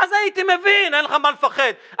 אז הייתי מבין, אין לך מה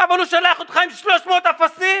לפחד. אבל הוא שלח אותך עם 300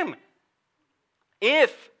 אפסים.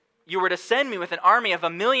 If you were to send me with an army of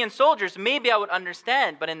 1,000,000 soldiers, maybe I would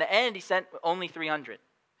understand, but in the end he sent only 300.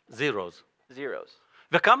 Zeros. Zeros.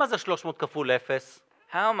 וכמה זה 300 כפול 0?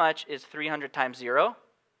 How much is 300 times 0?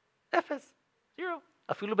 0. 0.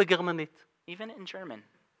 אפילו בגרמנית. Even in German.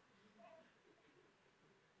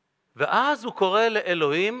 ואז הוא קורא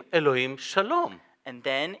לאלוהים, אלוהים שלום. And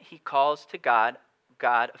then he calls to God,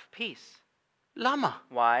 God of peace. למה?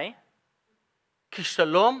 Why? כי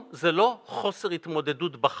שלום זה לא חוסר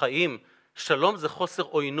התמודדות בחיים, שלום זה חוסר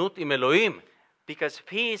עוינות עם אלוהים. Because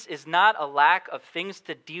peace is not a lack of things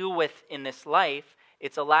to deal with in this life,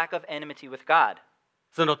 it's a lack of enmity with God.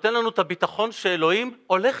 זה נותן לנו את הביטחון שאלוהים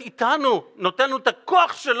הולך איתנו, נותן לנו את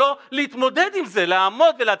הכוח שלו להתמודד עם זה,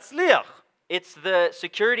 לעמוד ולהצליח. It's the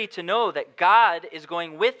security to know that God is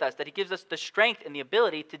going with us, that he gives us the strength and the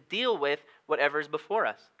ability to deal with whatever is before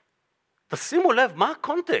us. תשימו לב, מה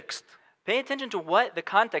הקונטקסט? Pay attention to what the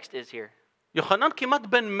context is here. יוחנן כמעט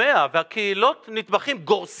בן 100, והקהילות נטבחים,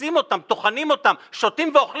 גורסים אותם, טוחנים אותם,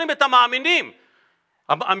 שותים ואוכלים את המאמינים.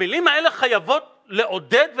 המילים האלה חייבות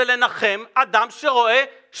לעודד ולנחם אדם שרואה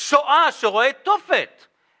שואה, שרואה תופת.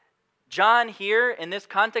 John here, in this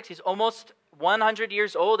context, he's almost 100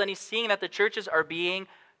 years old, and he's seeing that the churches are being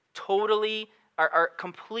are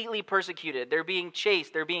completely persecuted. They're being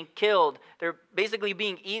chased, they're being killed, they're basically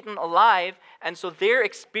being eaten alive, and so their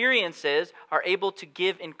experiences are able to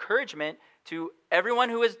give encouragement to everyone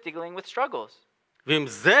who is dealing with struggles. ואם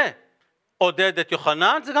זה עודד את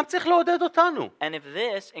יוחנן, זה גם צריך לעודד אותנו. And if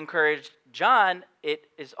this encouraged John, it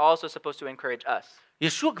is also supposed to encourage us.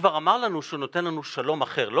 ישוע כבר אמר לנו שהוא נותן לנו שלום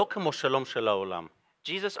אחר, לא כמו שלום של העולם.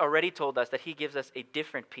 Jesus already told us that he gives us a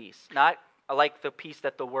different peace, not like the peace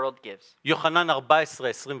that the world gives. יוחנן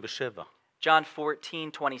 14:27. John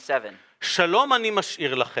 14:27. שלום אני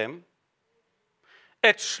משאיר לכם,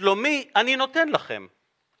 את שלומי אני נותן לכם.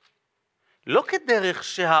 לא כדרך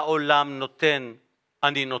שהעולם נותן,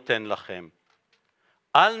 אני נותן לכם.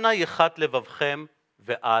 אל נא יחת לבבכם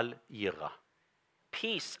ואל יירא.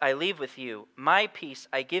 Peace I leave with you, my peace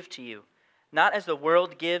I give to you. Not as the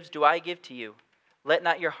world gives do I give to you. Let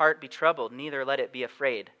not your heart be troubled, neither let it be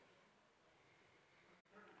afraid.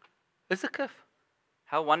 איזה כיף.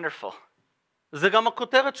 How wonderful. זה גם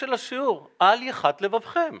הכותרת של השיעור, אל יחת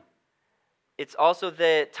לבבכם. It's also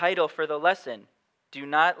the title for the lesson. Do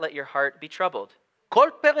not let your heart be troubled. כל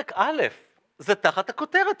פרק א' זה תחת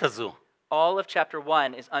הכותרת הזו. All of chapter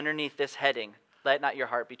 1 is underneath this heading. Let not your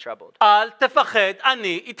heart be troubled. אל תפחד,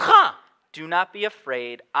 אני איתך. Do not be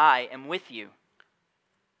afraid, I am with you.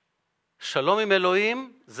 שלום עם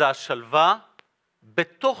אלוהים זה השלווה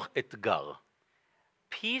בתוך אתגר.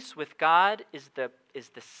 Peace with God is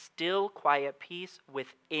the still quiet peace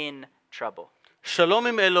within trouble. שלום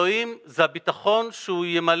עם אלוהים זה הביטחון שהוא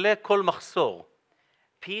ימלא כל מחסור.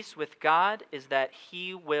 Peace with God is that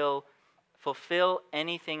he will fulfill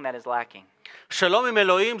anything that is lacking. שלום עם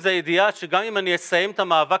אלוהים זה הידיעה שגם אם אני אסיים את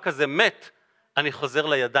המאבק הזה מת, אני חוזר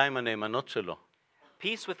לידיים הנאמנות שלו.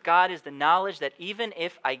 Peace with God is the knowledge that even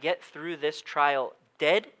if I get through this trial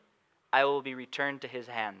dead, I will be returned to his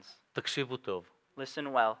hands. תקשיבו טוב. Listen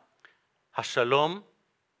well. השלום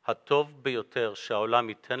הטוב ביותר שהעולם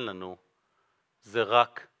ייתן לנו זה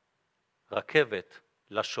רק רכבת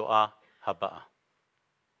לשואה הבאה.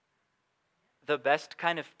 The best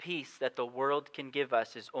kind of peace that the world can give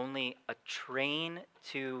us is only a train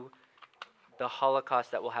to the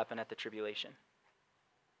Holocaust that will happen at the tribulation.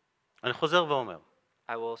 אני חוזר ואומר.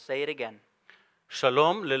 I will say it again.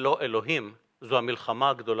 שלום ללא אלוהים זו המלחמה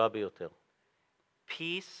הגדולה ביותר.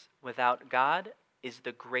 Peace without God is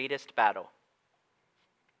the greatest battle.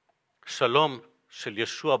 שלום של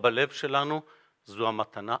ישוע בלב שלנו זו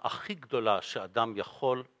המתנה הכי גדולה שאדם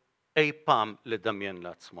יכול אי פעם לדמיין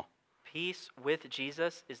לעצמו. Peace with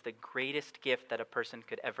Jesus is the greatest gift that a person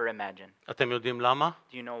could ever imagine. אתם יודעים למה?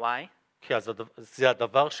 Do you know why? כי זה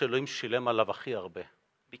הדבר שאלוהים שילם עליו הכי הרבה.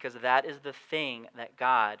 Because that is the thing that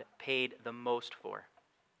God paid the most for.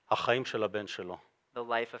 החיים של הבן שלו. The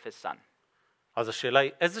life of his son. אז השאלה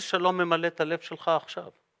היא, איזה שלום ממלא את הלב שלך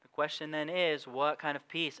עכשיו? The question then is, what kind of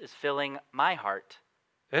peace is filling my heart?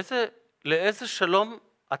 לאיזה שלום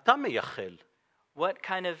אתה מייחל? What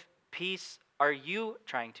kind of peace are you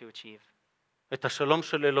trying to achieve? את השלום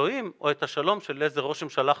של אלוהים או את השלום של איזה ראש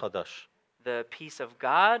ממשלה חדש? The peace of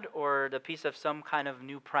God or the peace of some kind of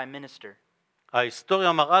new prime minister?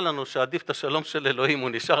 ההיסטוריה מראה לנו שעדיף את השלום של אלוהים, הוא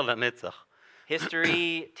נשאר לנצח.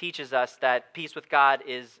 History teaches us that peace with God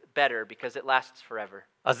is better because it lasts forever.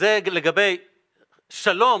 אז זה לגבי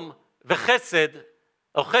שלום וחסד,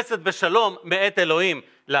 או חסד ושלום מאת אלוהים,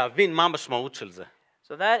 להבין מה המשמעות של זה.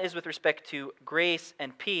 So that is with respect to grace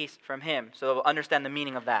and peace from him. So we'll understand the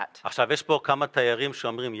meaning of that. עכשיו יש פה כמה תיירים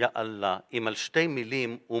שאומרים, יא אללה, אם על שתי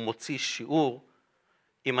מילים הוא מוציא שיעור,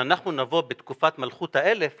 אם אנחנו נבוא בתקופת מלכות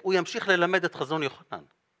האלף, הוא ימשיך ללמד את חזון יוחנן.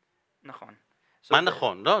 נכון. מה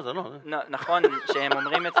נכון? לא, זה לא. נכון שהם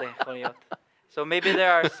אומרים את זה, יכול להיות. So maybe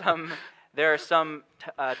there are some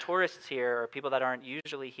tourists here or people that aren't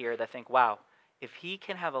usually here that think, wow, if he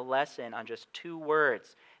can have a lesson on just 2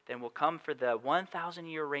 words, then we'll come for the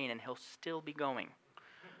 1,000-year reign and he'll still be going.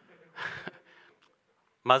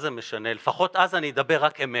 מה זה משנה? לפחות אז אני אדבר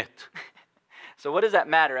רק אמת. So what does that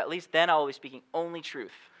matter? At least then I will be speaking only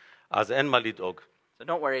truth. אז אין מה לדאוג. So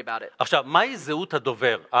don't worry about it. עכשיו, מהי זהות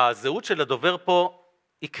הדובר? הזהות של הדובר פה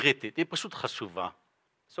היא קריטית, היא פשוט חשובה.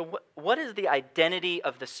 So what is the identity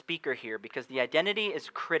of the speaker here? Because the identity is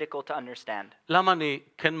critical to understand. למה אני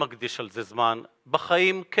כן מקדיש על זה זמן?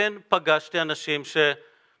 בחיים כן פגשתי אנשים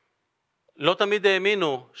שלא תמיד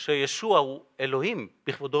האמינו שישוע הוא אלוהים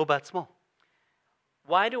בכבודו בעצמו.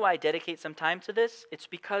 Why do I dedicate some time to this? It's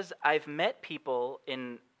because I've met people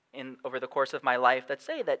over the course of my life that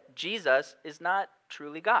say that Jesus is not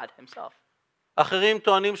truly God himself. אחרים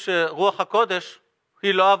טוענים שרוח הקודש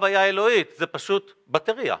היא לא הוויה אלוהית, זה פשוט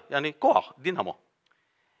בטריה, יעני כוח, דינמו.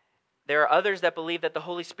 There are others that believe that the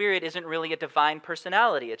Holy Spirit isn't really a divine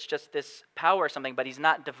personality. It's just this power or something, but he's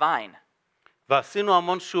not divine. ועשינו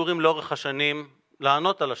המון שיעורים לאורך השנים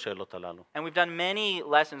לענות על השאלות הללו. And we've done many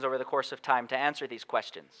lessons over the course of time to answer these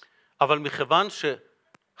questions. אבל מכיוון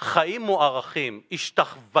שחיים מוערכים,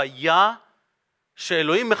 השתחוויה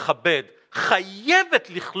שאלוהים מכבד, חייבת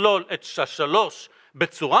לכלול את השלוש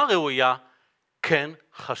בצורה ראויה, כן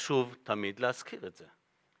חשוב תמיד להזכיר את זה.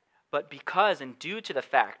 But because and due to the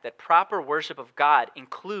fact that proper worship of God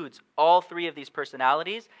includes all three of these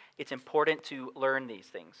personalities, it's important to learn these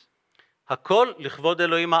things. הכל לכבוד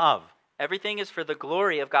אלוהים האב. Everything is for the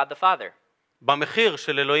glory of God the Father. במחיר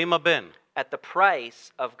של אלוהים הבן. At the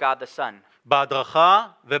price of God the Son. בהדרכה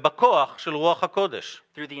ובכוח של רוח הקודש.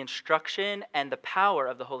 Through the instruction and the power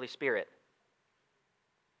of the Holy Spirit.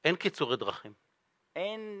 אין קיצורי דרכים.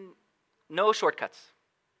 And no shortcuts.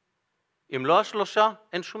 אם לא השלושה,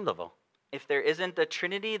 אין שום דבר. If there isn't the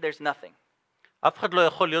Trinity, there's nothing. אף אחד לא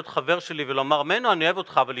יכול להיות חבר שלי ולומר, מנו, אני אוהב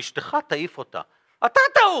אותך, אבל אשתך תעיף אותה. אתה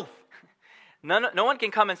תעוף! No one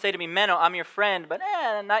can come and say to me, Meno, I'm your friend, but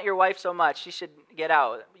not your wife so much. She should get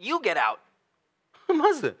out. You get out.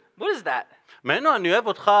 מה זה? What is that? מנו, אני אוהב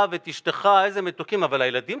אותך ואת אשתך, איזה מתוקים, אבל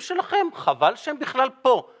הילדים שלכם, חבל שהם בכלל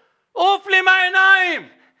פה. עוף לי מהעיניים!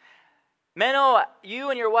 Meno, you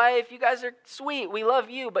and your wife, you guys are sweet. We love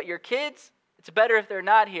you, but your kids, it's better if they're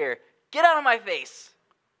not here. Get out of my face.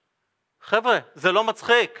 חבר'ה, זה לא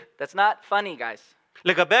מצחיק. That's not funny, guys.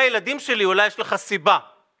 לגבי הילדים שלי, אולי יש לך סיבה.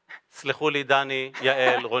 סלחו לי, דני,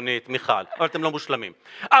 יעל, רונית, מיכל, אבל אתם לא מושלמים.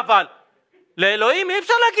 אבל לאלוהים אי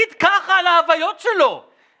אפשר להגיד ככה על ההוויות שלו.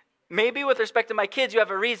 Maybe with respect to my kids, you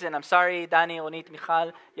have a reason. I'm sorry, Dani, Ronit,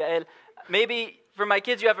 Michal, Yael. Maybe for my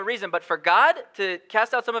kids, you have a reason. But for God, to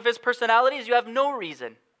cast out some of his personalities, you have no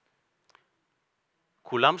reason.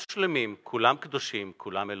 כולם שלמים, כולם קדושים,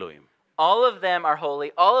 כולם אלוהים. All of them are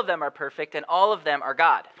holy, all of them are perfect, and all of them are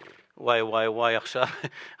God. וואי, וואי, וואי, עכשיו,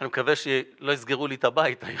 אני מקווה שלא יסגרו לי את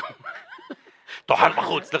הבית היום. תאכל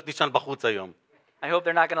בחוץ, לך תישן בחוץ היום. I hope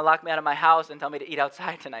they're not going to lock me out of my house and tell me to eat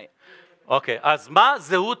outside tonight. אוקיי, אז מה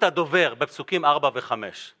זהות הדובר בפסוקים 4 ו-5?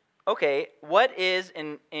 Okay, what is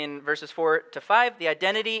in verses 4 to 5 the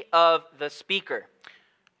identity of the speaker?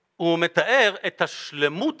 הוא מתאר את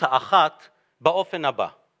השלמות האחת באופן הבא.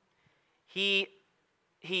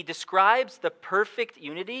 He describes the perfect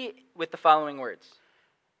unity with the following words.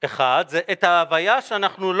 אחד, זה את ההוויה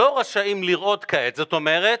שאנחנו לא רשאים לראות כעת, זאת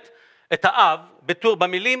אומרת, את האב, בטור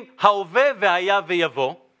במילים ההווה והיה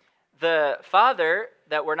ויבוא. The Father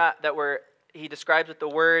he describes with the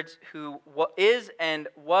words who is and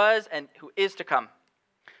was and who is to come.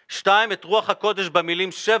 שתיים, את רוח הקודש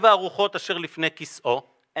במילים 7 הרוחות אשר לפני כיסאו.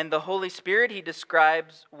 And the Holy Spirit he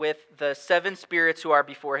describes with the 7 spirits who are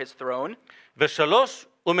before his throne. ושלוש,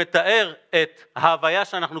 הוא מתאר את ההוויה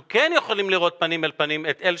שאנחנו כן יכולים לראות פנים אל פנים,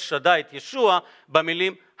 את אל שדי, את ישוע,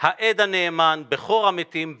 במילים העד הנאמן, בכור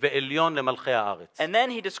המתים ועליון למלכי הארץ. And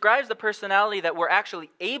then he describes the personality that we're actually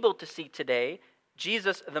able to see today,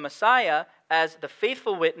 Jesus the Messiah, as the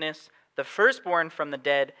faithful witness, the firstborn from the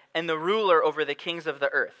dead, and the ruler over the kings of the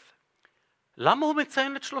earth. למה הוא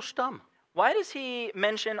מציין את שלושתם? Why does he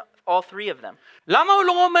mention all three of them? למה הוא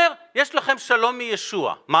לא אומר, יש לכם שלום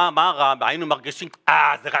מישוע? מה רע? היינו מרגישים,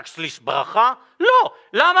 זה רק שליש ברכה? לא.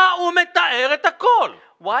 למה הוא מתאר את הכל?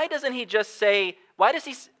 Why does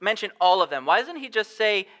he mention all of them? Why doesn't he just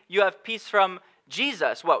say, you have peace from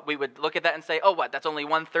Jesus? What, we would look at that and say, oh, what, that's only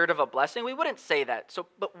 1/3 of a blessing? We wouldn't say that.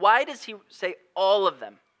 But why does he say all of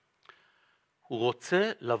them? הוא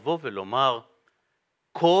רוצה לבוא ולומר,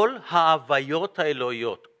 כל ההוויות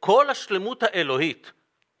האלוהיות, כל השלמות האלוהית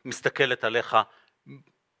מסתכלת עליך,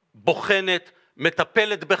 בוחנת,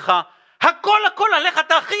 מטפלת בך, הכל עליך,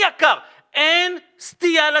 אתה הכי יקר, אין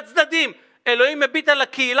סטייה לצדדים, אלוהים מביט על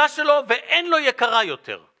הקהילה שלו ואין לו יקרה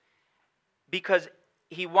יותר. Because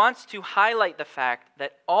he wants to highlight the fact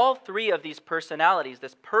that all three of these personalities,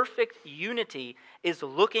 this perfect unity, is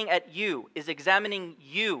looking at you, is examining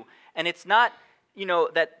you, and it's not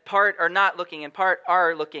that part are not looking and part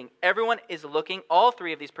are looking. Everyone is looking. All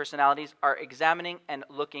three of these personalities are examining and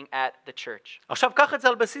looking at the church. עכשיו קח את זה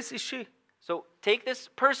על בסיס אישי. So take this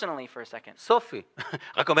personally for a second. סופי,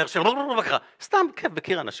 רק אומר סתם כיף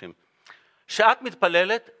בקיר אנשים. שאת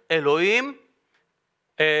מתפללת, אלוהים,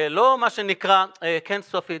 לא מה שנקרא, כן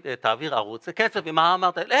סופי, תעביר ערוץ, כן סופי, מה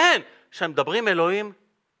אמרת? אין, כשמדברים אלוהים,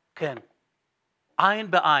 כן.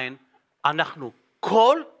 עין בעין, אנחנו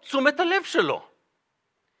כל תשומת הלב שלו.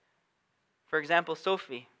 For example,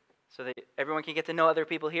 Sophie. So that everyone can get to know other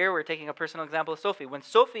people here, we're taking a personal example of Sophie. When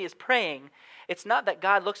Sophie is praying, it's not that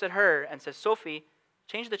God looks at her and says, Sophie,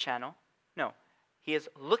 change the channel. No. He is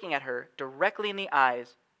looking at her directly in the eyes,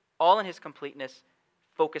 all in his completeness,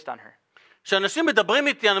 focused on her. כשאנשים מדברים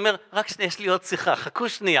איתי, אני אומר, רק שנייה, יש לי עוד שיחה, חכו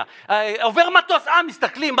שנייה. עובר מטוס,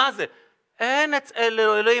 מסתכלים, מה זה? אין אצל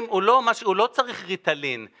אלוהים, הוא לא צריך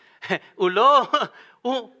ריטלין.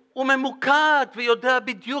 הוא ממוקד ויודע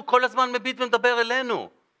בדיוק, כל הזמן מביט ומדבר אלינו.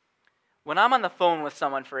 When I'm on the phone with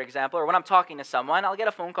someone, for example, or when I'm talking to someone, I'll get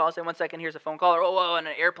a phone call, say 1 second, here's a phone call, or oh, and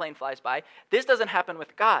an airplane flies by. This doesn't happen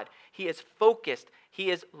with God. He is focused.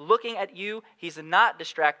 He is looking at you. He's not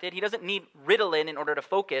distracted. He doesn't need Ritalin in order to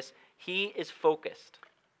focus. He is focused.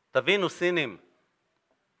 תבינו, סינים.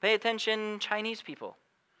 Pay attention, Chinese people.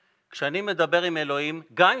 כשאני מדבר עם אלוהים,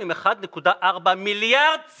 גם עם 1.4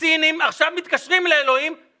 מיליארד סינים עכשיו מתקשרים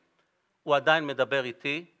לאלוהים, הוא עדיין מדבר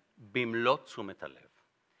איתי במלוא תשומת הלב.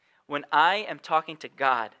 When I am talking to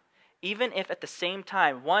God, even if at the same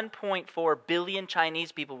time 1.4 billion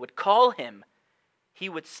Chinese people would call him, he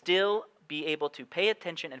would still be able to pay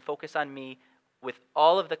attention and focus on me with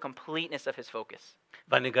all of the completeness of his focus.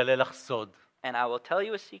 ואני אגלה לך סוד. And I will tell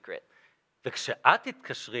you a secret. וכשאת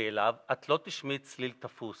תתקשרי אליו, את לא תשמעי צליל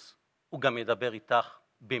תפוס. הוא גם ידבר איתך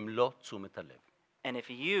במלוא תשומת הלב. And if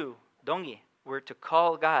you, Dongi, were to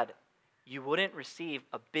call God, you wouldn't receive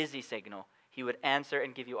a busy signal. He would answer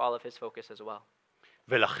and give you all of his focus as well.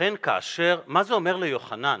 ולכן כאשר, מה זה אומר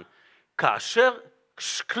ליוחנן? כאשר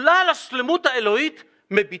כלל השלמות האלוהית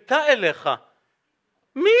מביטה אליך,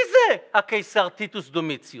 מי זה הקיסר טיטוס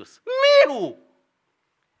דומיציוס? מי הוא?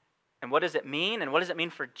 And what does it mean? And what does it mean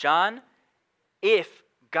for John? If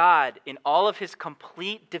God, in all of his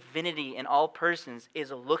complete divinity in all persons,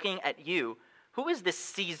 is looking at you, who is this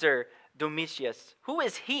Caesar Domitius? Who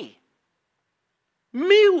is he?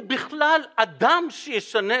 מי הוא בכלל אדם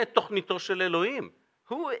שישנה את תוכניתו של אלוהים?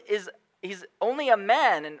 He's only a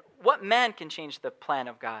man, and what man can change the plan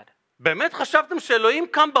of God? באמת חשבתם שאלוהים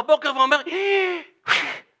קם בבוקר ואומר,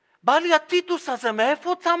 בא לי הטיטוס הזה, מאיפה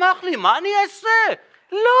הוא צמח לי? מה אני אעשה?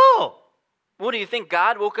 לא! What do you think?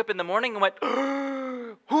 God woke up in the morning and went,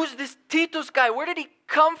 who's this Titus guy? Where did he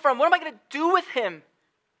come from? What am I going to do with him?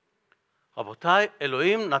 רבותיי,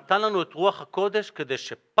 אלוהים נתן לנו את רוח הקודש כדי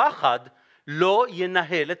שפחד לא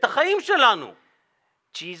ינהל את החיים שלנו.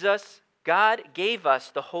 Jesus, God gave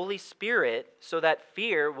us the Holy Spirit so that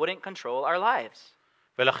fear wouldn't control our lives.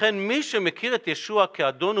 ולכן מי שמכיר את ישוע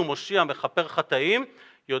כאדון ומושיע מכפר חטאים,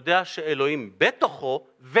 יודע שאלוהים בתוכו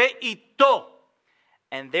ואיתו.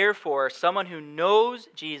 And therefore, someone who knows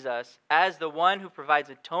Jesus as the one who provides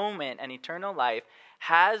atonement and eternal life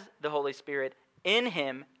has the Holy Spirit in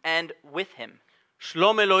him and with him.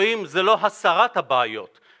 שלום אלוהים זה לא הסרת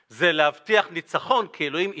הבעיות, זה להבטיח ניצחון, כי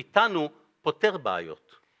אלוהים איתנו פותר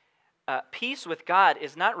בעיות. Peace with God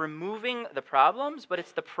is not removing the problems, but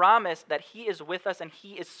it's the promise that he is with us and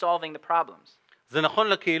he is solving the problems. זה נכון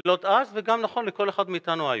לקהילות אז וגם נכון לכל אחד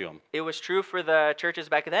מאיתנו היום. It was true for the churches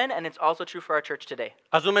back then, and it's also true for our church today.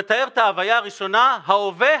 אז הוא מתאר את ההוויה הראשונה,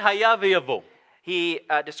 ההווה היה ויבוא. He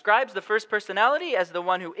describes the first personality as the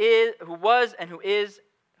one who is, who was, and who is,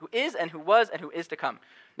 and who was, and who is to come.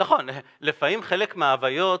 נכון, לפעמים חלק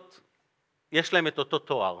מההוויות יש להם את אותו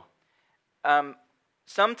תואר.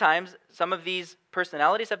 Sometimes some of these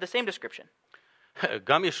personalities have the same description.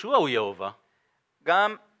 גם ישוע הוא יהובה.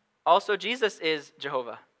 Also Jesus is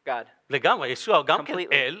Jehovah, God. לגמרי, ישוע גם כן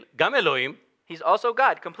אל, גם אלוהים. He's also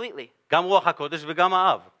God, completely. גם רוח הקודש וגם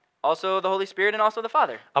האב. Also the Holy Spirit and also the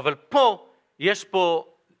Father. אבל פה, יש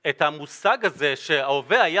פה את המושג הזה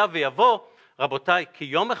שההווה היה ויבוא, רבותיי, כי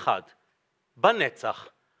יום אחד, בנצח,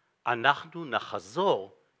 אנחנו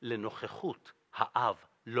נחזור לנוכחות האב,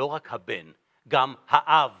 לא רק הבן, גם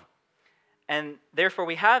האב. And therefore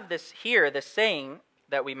we have this here, this saying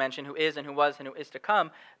that we mentioned, who is and who was and who is to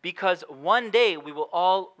come, because one day we will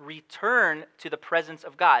all return to the presence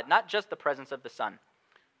of God, not just the presence of the Son.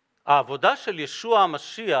 העבודה של ישוע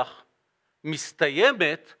המשיח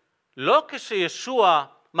מסתיימת לא כשישוע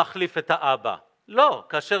מחליף את האבא, לא,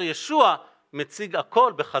 כאשר ישוע מציג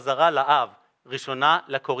הכל בחזרה לאב, ראשונה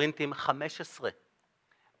לקורינתים 15.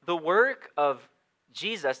 The work of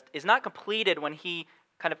Jesus is not completed when he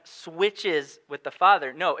kind of switches with the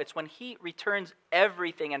Father. No, it's when he returns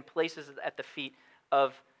everything and places it at the feet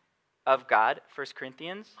of God. 1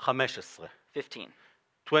 Corinthians 15. 15.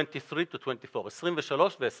 23 to 24,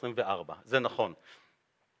 23 ו-24, זה נכון.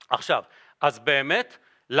 עכשיו, אז באמת,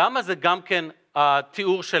 למה זה גם כן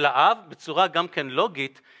התיאור של האב? בצורה גם כן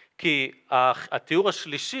לוגית, כי התיאור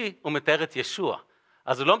השלישי הוא מתאר את ישוע.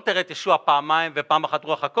 אז הוא לא מתאר את ישוע פעמיים ופעם אחת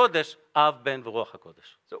רוח הקודש, אב, בן ורוח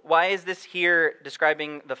הקודש. So why is this here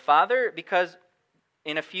describing the Father? Because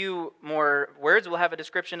in a few more words we'll have a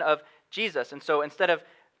description of Jesus. And so instead of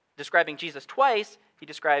describing Jesus twice, he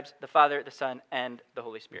describes the Father, the Son, and the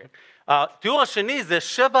Holy Spirit. התיאור השני זה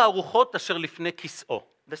 7 הרוחות אשר לפני כיסאו.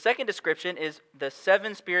 The second description is the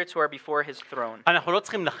 7 spirits who are before his throne. אנחנו לא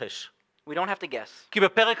צריכים לנחש. We don't have to guess. כי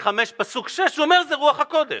בפרק 5 פסוק 6 הוא אומר זה רוח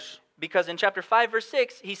הקודש. Because in chapter 5 verse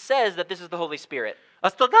 6 he says that this is the Holy Spirit.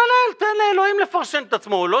 אז תודה לאל, תן לאלוהים לפרשן את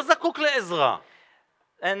עצמו, הוא לא זקוק לעזרה.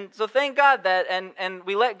 And so thank God that and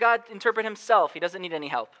we let God interpret himself. He doesn't need any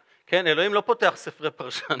help. כן, אלוהים לא פותח ספרי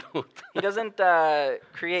פרשנות. He doesn't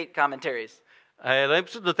create commentaries. אלוהים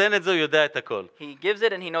פשוט נותן את זה, הוא יודע את הכל. He gives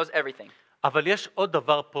it and he knows everything. אבל יש עוד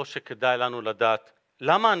דבר פה שכדאי לנו לדעת.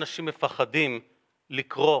 למה אנשים מפחדים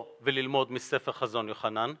לקרוא וללמוד מספר חזון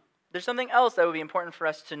יוחנן? There's something else that would be important for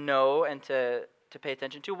us to know and to pay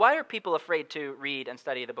attention to. Why are people afraid to read and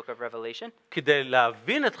study the book of Revelation? כדי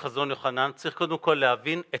להבין את חזון יוחנן צריך קודם כל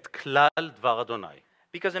להבין את כלל דבר אדוני.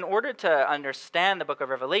 Because in order to understand the book of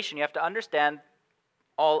Revelation, you have to understand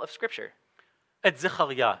all of Scripture. את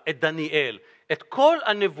זכריה, את דניאל, את כל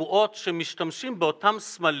הנבואות שמשתמשים באותם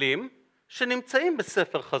סמלים שנמצאים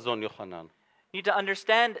בספר חזון יוחנן. You need to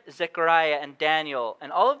understand Zechariah and Daniel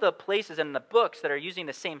and all of the places in the books that are using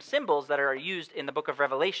the same symbols that are used in the book of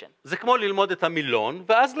Revelation. זה כמו ללמוד את המילון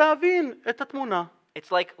ואז להבין את התמונה.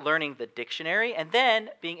 It's like learning the dictionary and then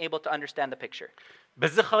being able to understand the picture.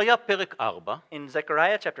 בזכריה פרק 4 In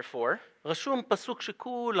Zechariah chapter 4, רשום פסוק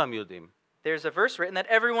שכולם יודעים. there's a verse written that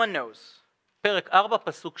everyone knows. פרק 4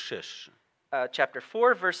 פסוק 6. Chapter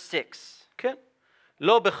 4, verse 6. כן.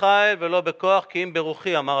 לא בחיל ולא בכוח כי אם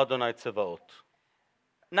ברוחי אמר אדוני צבאות.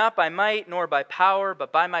 Not by might nor by power,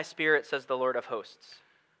 but by my spirit, says the Lord of hosts.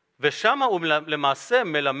 ושם הוא למעשה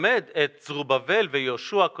מלמד את זרובבל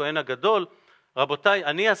ויהושע הכהן הגדול, רבותיי,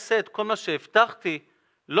 אני אעשה את כל מה שהבטחתי,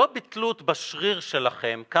 לא בתלות בשריר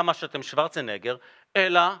שלכם, כמה שאתם שוורצנגר,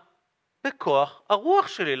 אלא בכוח הרוח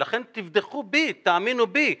שלי. לכן תבדחו בי, תאמינו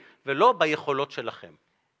בי, ולא ביכולות שלכם.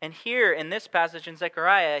 And here in this passage in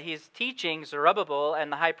Zechariah, he's teaching Zerubbabel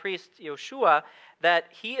and the high priest Yoshua that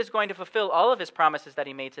he is going to fulfill all of his promises that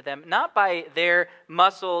he made to them, not by their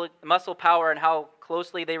muscle power and how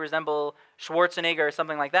closely they resemble Schwarzenegger or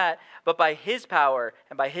something like that, but by his power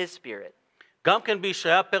and by his spirit. גם כן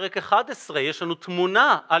בישעיה פרק 11 יש לנו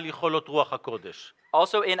תמונה על יכולות רוח הקודש.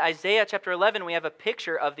 Also in Isaiah chapter 11, we have a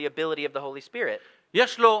picture of the ability of the Holy Spirit.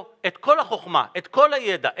 יש לו את כל החוכמה, את כל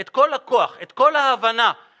הידע, את כל הכוח, את כל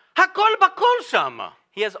ההבנה, הכל בכל שם.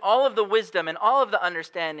 He has all of the wisdom and all of the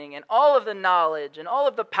understanding and all of the knowledge and all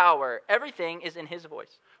of the power. Everything is in his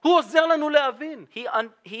voice. הוא עוזר לנו להבין.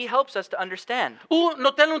 He helps us to understand. הוא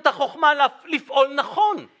נותן לנו את החוכמה לפעול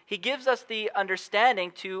נכון. He gives us the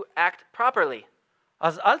understanding to act properly.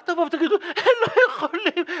 אז אל תבואו ותגידו, הם לא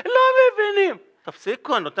יכולים, לא מבינים.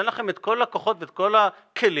 תפסיקו, אני נותן לכם את כל הכוחות ואת כל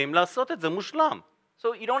הכלים לעשות את זה מושלם.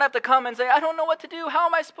 So you don't have to come and say, I don't know what to do. How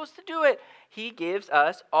am I supposed to do it? He gives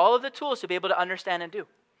us all of the tools to be able to understand and do.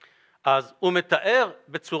 אז הוא מתאר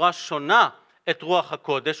בצורה שונה את רוח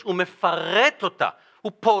הקודש, הוא מפרט אותה,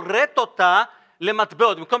 הוא פורט אותה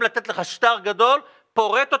למטבעות. במקום לתת לך שטר גדול,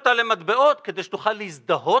 פורט אותה למטבעות כדי שתוכל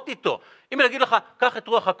להזדהות איתו. אם אני אגיד לך, קח את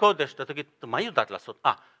רוח הקודש, אתה תגיד, מה היא יודעת לעשות?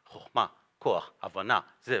 חוכמה, כוח, הבנה,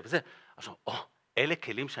 זה וזה. עכשיו, אלה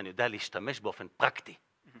כלים שאני יודע להשתמש באופן פרקטי.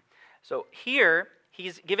 So here,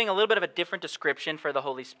 he's giving a little bit of a different description for the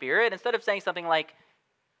Holy Spirit. Instead of saying something like,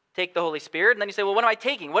 take the Holy Spirit, and then you say, well, what am I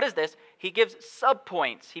taking? What is this? He gives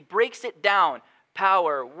subpoints. He breaks it down.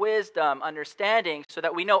 Power, wisdom, understanding, so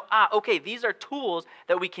that we know, okay, these are tools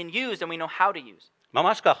that we can use and we know how to use.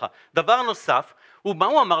 ממש ככה. דבר נוסף, ומה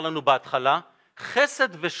הוא אמר לנו בהתחלה? חסד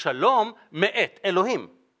ושלום מאת אלוהים.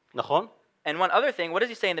 נכון? And one other thing, what does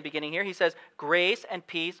he say in the beginning here? He says, grace and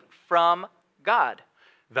peace from God.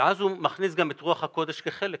 ואז הוא מכניס גם את רוח הקודש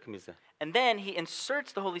כחלק מזה. And then he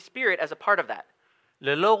inserts the Holy Spirit as a part of that.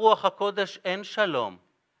 ללא רוח הקודש אין שלום.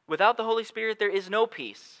 Without the Holy Spirit, there is no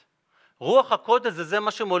peace. רוח הקודש זה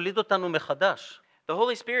מה שמוליד אותנו מחדש. The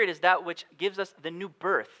Holy Spirit is that which gives us the new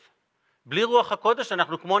birth. בלי רוח הקודש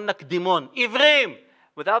אנחנו כמו נקדימון, עיוורים.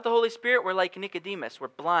 Without the Holy Spirit, we're like Nicodemus,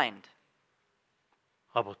 we're blind.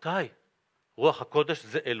 רבותיי, רוח הקודש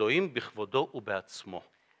זה אלוהים בכבודו ובעצמו.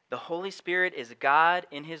 The Holy Spirit is God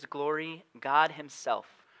in his glory, God himself.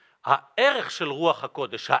 הערך של רוח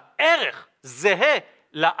הקודש, הערך זהה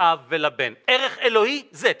לאב ולבן. ערך אלוהי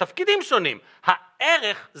זה, תפקידים שונים.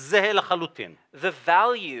 הערך זהה לחלוטין. The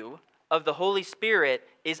value of the Holy Spirit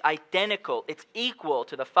is identical. It's equal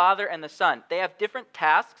to the Father and the Son. They have different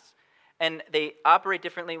tasks and they operate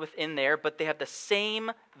differently within there, but they have the same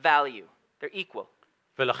value. They're equal.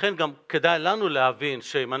 ולכן גם כדאי לנו להבין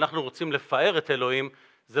שאם אנחנו רוצים לפאר את אלוהים,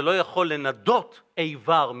 זה לא יכול לנדות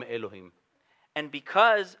איבר מאלוהים. And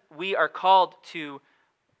because we are called to...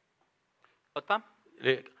 עוד פעם?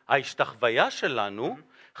 ההשתחוויה שלנו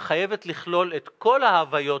חייבת לכלול את כל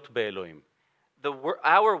ההוויות באלוהים.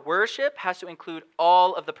 Our worship has to include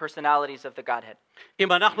all of the personalities of the Godhead.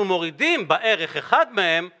 אם אנחנו מורידים בערך אחד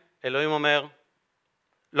מהם, אלוהים אומר,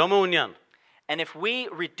 לא מעוניין. And if we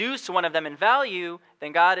reduce one of them in value,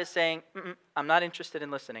 then God is saying, I'm not interested in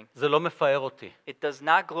listening. זה לא מפאר אותי. It does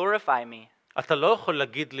not glorify me. אתה לא יכול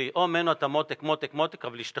להגיד לי, מנו אתה מותק, מותק, מותק,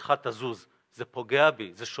 אבל אשתך תזוז. זה פוגע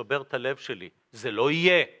בי, זה שובר את הלב שלי. זה לא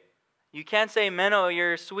יהיה. You can't say, Meno,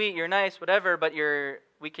 you're sweet, you're nice, whatever, but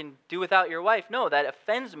we can do without your wife. No, that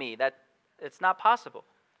offends me. It's not possible.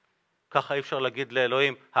 ככה אי אפשר להגיד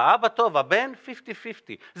לאלוהים, האבא טוב, הבן 50-50.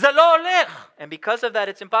 זה לא הולך! And because of that,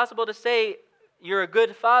 it's impossible to say, you're a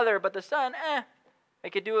good father, but the son, I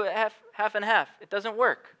could do it half and half. It doesn't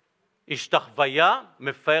work. השתחוויה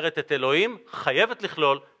מפארת את אלוהים, חייבת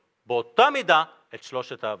לכלול באותה מידה את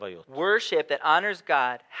שלושת ההוויות. Worship that honors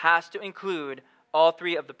God has to include all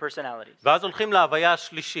three of the personalities. ואז הולכים להוויה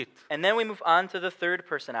השלישית. And then we move on to the third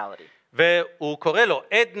personality. והוא קורא לו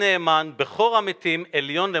עד נאמן, בכור המתים,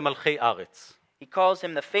 עליון למלכי ארץ. He calls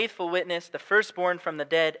him the faithful witness, the firstborn from the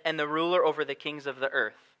dead, and the ruler over the kings of the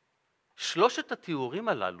earth. שלושת התיאורים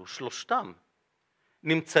הללו, שלושתם,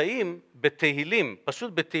 נמצאים בתהילים,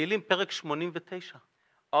 פשוט בתהילים פרק 89.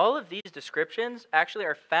 All of these descriptions actually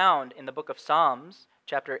are found in the book of Psalms,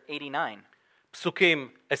 chapter 89. פסוקים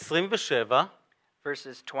 27,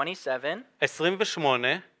 Verses 27,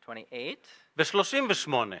 28 28,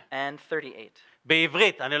 ו-38. and 38.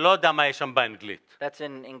 בעברית, אני לא יודע מה יש שם באנגלית. That's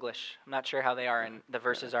in English. I'm not sure how the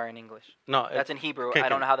verses are in English. No, That's in Hebrew. כן, I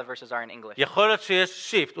don't כן. know how the verses are in English. יכול להיות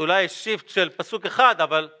שיש שיפט, אולי יש שיפט של פסוק אחד,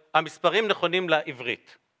 אבל המספרים נכונים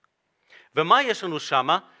לעברית. ומה יש לנו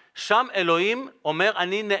שמה? שם אלוהים אומר,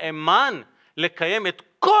 אני נאמן לקיים את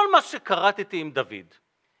כל מה שקראתי עם דוד.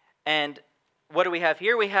 And what do we have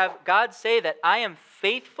here? We have God say that I am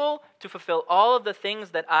faithful to fulfill all of the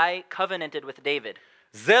things that I covenanted with David.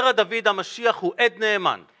 זרע דוד המשיח הוא עד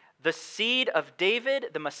נאמן. The seed of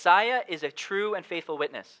David, the Messiah, is a true and faithful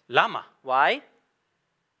witness. למה? Why?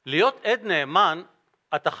 להיות עד נאמן,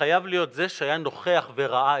 אתה חייב להיות זה שהיה נוכח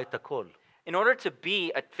וראה את הכל. In order to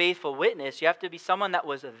be a faithful witness, you have to be someone that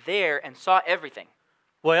was there and saw everything.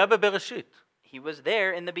 הוא היה בבראשית. He was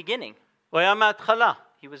there in the beginning. הוא היה מההתחלה.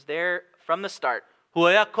 He was there from the start. הוא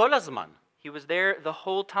היה כל הזמן. He was there the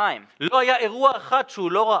whole time. לא היה אירוע אחד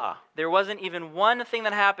שהוא לא ראה. There wasn't even one thing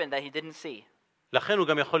that happened that he didn't see. לכן הוא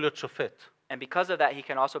גם יכול להיות שופט. And because of that, he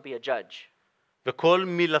can also be a judge. וכל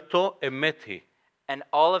מילתו אמת היא. And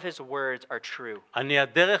all of his words are true. אני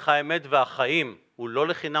הדרך, האמת והחיים. הוא לא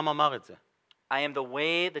לחינם אמר את זה. I am the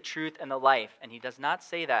way, the truth, and the life. And he does not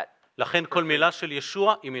say that. לכן כל מילה של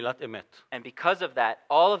ישוע היא מילת אמת. And because of that,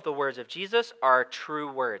 all of the words of Jesus are true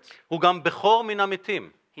words. הוא גם בכור מן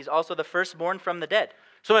המתים. He's also the firstborn from the dead.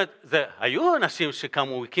 זאת אומרת, היו אנשים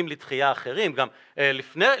שקמו, הוא הקים לתחייה אחרים, גם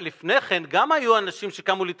לפני כן גם היו אנשים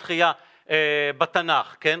שקמו לתחייה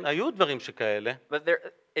בתנ"ך, כן? היו דברים שכאלה. But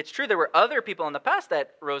it's true there were other people in the past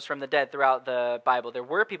that rose from the dead throughout the Bible. There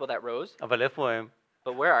were people that rose. אבל איפה הם?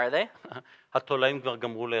 But where are they? התולעים כבר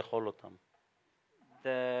גמרו לאכול אותם.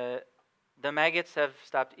 The maggots have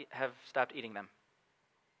stopped eating them.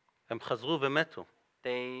 הם חזרו ומתו.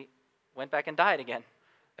 They went back and died again.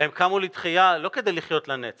 הם קמו לתחייה לא כדי לחיות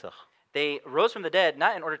לנצח. They rose from the dead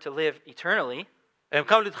not in order to live eternally. הם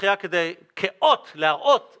קמו לתחייה כדי כאות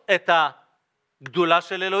להראות את הגדולה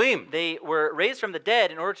של אלוהים. They were raised from the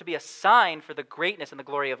dead in order to be a sign for the greatness and the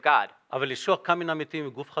glory of God. אבל ישוע קם מן המתים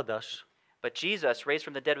עם גוף חדש. But Jesus raised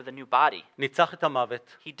from the dead with a new body. ניצח את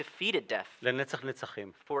המוות. He defeated death לנצח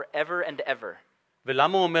נצחים. forever and ever.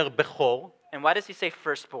 ולמה הוא אומר בכור? And why does he say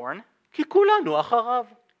firstborn? כי כולנו אחריו.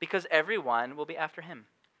 Because everyone will be after him.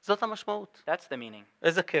 זאת המשמעות. That's the meaning.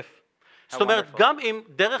 איזה כיף. זאת אומרת, גם אם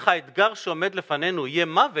דרך האתגר שעומד לפנינו יהיה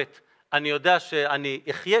מוות, אני יודע שאני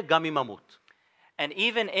אחיה גם אם אמות. And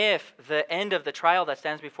even if the end of the trial that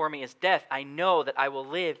stands before me is death, I know that I will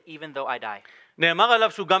live even though I die. נאמר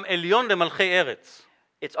עליו שהוא גם עליון למלכי ארץ.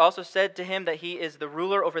 It's also said to him that he is the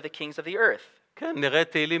ruler over the kings of the earth. כן, נראה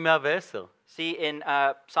תהילים 110. See in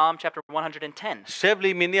Psalm chapter 110. שב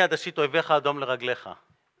לימיני עד אשית אויביך אדום לרגליך.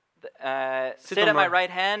 Sit at my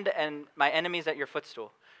right hand and my enemies at your footstool.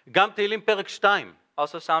 גם תהילים פרק 2.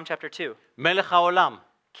 Also Psalm chapter 2. מלך העולם.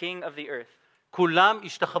 King of the earth. כולם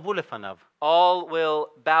ישתחוו לפניו. All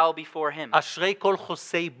will bow before him. אשרי כל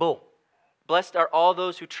חוסי בו. Blessed are all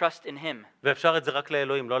those who trust in him. ואפשר את זה רק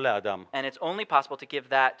לאלוהים, לא לאדם. And it's only possible to give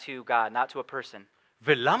that to God, not to a person.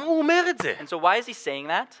 ולמה הוא אומר את זה? And so why is he saying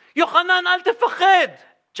that? יוחנן, אל תפחד.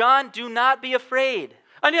 John, do not be afraid.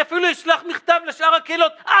 אני אפילו אשלח מכתב לשאר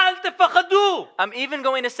הקהילות, אל תפחדו. I'm even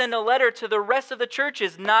going to send a letter to the rest of the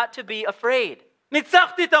churches not to be afraid.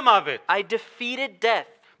 ניצחתי את המוות. I defeated death.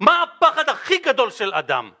 מה הפחד הכי גדול של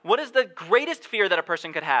אדם? What is the greatest fear that a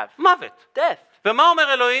person could have? מוות. Death. ומה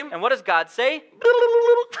אומר אלוהים? And what does God say?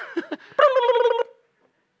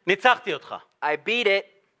 ניצחתי אותך. I beat it.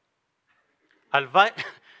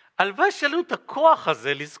 הלוואי שיהיה לנו את הכוח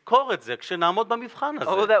הזה לזכור את זה כשנעמוד במבחן הזה.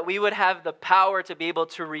 Oh, that we would have the power to be able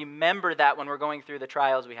to remember that when we're going through the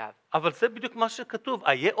trials we have. אבל זה בדיוק מה שכתוב,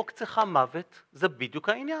 איה עוקצך מוות, זה בדיוק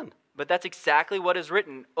העניין. But that's exactly what is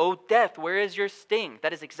written. Oh, death, where is your sting?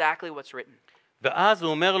 That is exactly what's written. ואז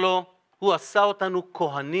הוא אומר לו, הוא עשה אותנו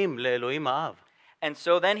כהנים לאלוהים האב. And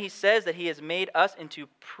so then he says that he has made us into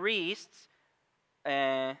priests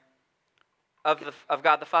of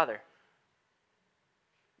God the Father.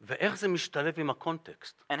 ואיך זה משתלב עם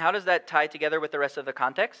הקונטקסט? And how does that tie together with the rest of the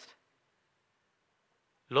context?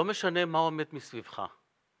 לא משנה מה עומד מסביבך.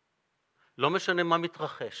 לא משנה מה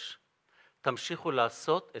מתרחש. תמשיכו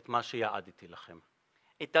לעשות את מה שיעדתי לכם.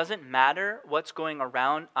 It doesn't matter what's going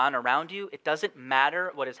around you. It doesn't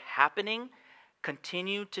matter what is happening.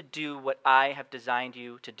 Continue to do what I have designed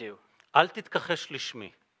you to do. אל תתכחש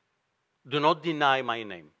לשמי. Do not deny my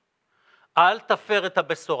name. אל תפר את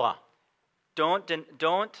הבשורה. Don't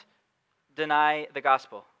deny the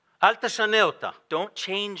gospel. אל תשנה אותה. Don't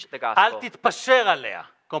change the אל gospel. תתפשר עליה.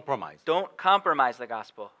 Compromise. Don't compromise the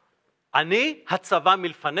gospel. אני הצבא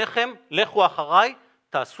מלפניכם, לכו אחריי,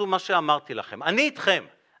 תעשו מה שאמרתי לכם. אני איתכם.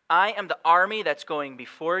 I am the army that's going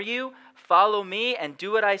before you. Follow me and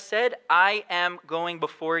do what I said. I am going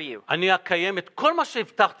before you. אני אקיים את כל מה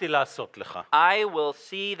שהבטחתי לעשות לך. I will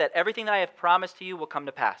see that everything that I have promised to you will come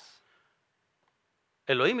to pass.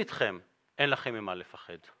 אלוהים איתכם, אין לכם ממה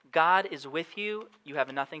לפחד. God is with you. You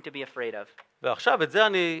have nothing to be afraid of. ועכשיו את זה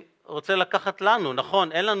אני רוצה לקחת לנו,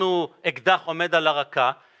 נכון? אין לנו אקדח עומד על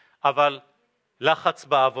הרקה, אבל לחץ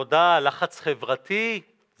בעבודה, לחץ חברתי,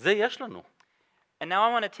 זה יש לנו. And now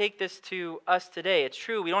I want to take this to us today. It's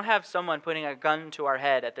true, we don't have someone putting a gun to our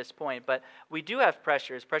head at this point, but we do have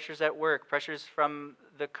pressures at work, pressures from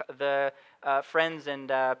the friends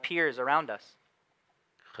and peers around us.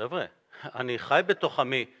 חבר'ה, אני חי בתוך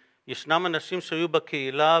עמי. ישנם אנשים שהיו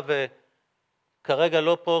בקהילה וכרגע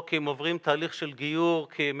לא פה כי הם עוברים תהליך של גיור,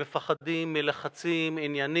 כי הם מפחדים מלחצים,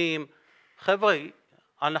 עניינים. חבר'ה,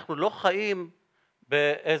 אנחנו לא חיים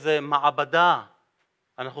באיזה מעבדה.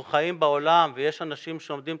 אנחנו חיים בעולם ויש אנשים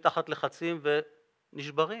שעומדים תחת לחצים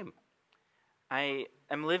ונשברים. I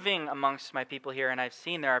am living amongst my people here, and I've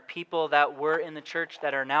seen there are people that were in the church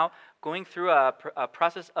that are now going through a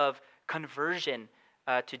process of conversion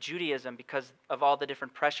to Judaism because of all the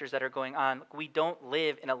different pressures that are going on. We don't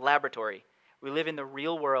live in a laboratory. We live in the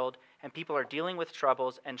real world, and people are dealing with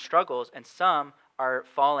troubles and struggles, and some are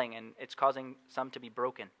falling, and it's causing some to be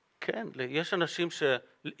broken. כן, יש אנשים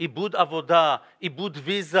שאיבוד עבודה, איבוד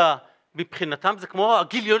ויזה, מבחינתם זה כמו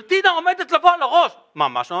הגיליוטינה עומדת לבוא על הראש.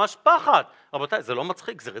 ממש ממש פחד. רבותיי, זה לא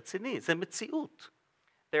מצחיק, זה רציני, זה מציאות.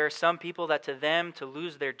 There are some people that to them, to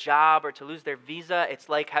lose their job or to lose their visa, it's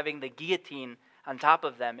like having the guillotine on top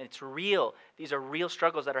of them. It's real. These are real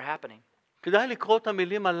struggles that are happening. כדאי לקרוא את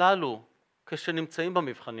המילים הללו כשנמצאים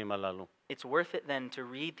במבחנים הללו. It's worth it then to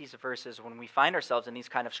read these verses when we find ourselves in these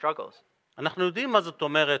kind of struggles. אנחנו יודעים מה זאת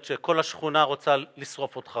אומרת שכל השכונה רוצה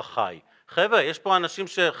לשרוף אותך חי. חבר'ה, יש פה אנשים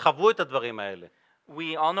שחוו את הדברים האלה.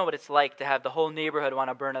 We all know what it's like to have the whole neighborhood want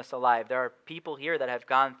to burn us alive. There are people here that have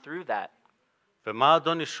gone through that. ומה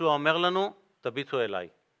אדון ישוע אומר לנו? תביטו אליי.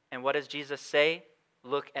 And what does Jesus say?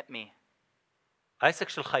 Look at me. העסק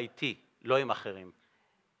שלך איתי, לא עם אחרים.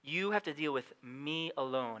 You have to deal with me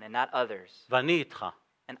alone and not others. ואני איתך.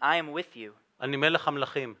 And I am with you. אני מלך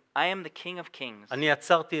המלכים. I am the King of Kings. אני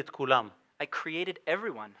יצרתי את כולם. I created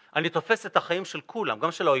everyone. אני תופס את החיים של כולם,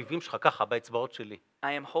 גם של האויבים שלך ככה, באצבעות שלי. I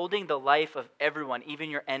am holding the life of everyone, even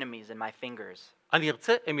your enemies, in my fingers. אני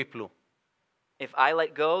ארצה, הם יפלו. If I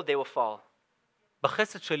let go, they will fall.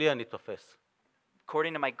 בחסד שלי אני תופס.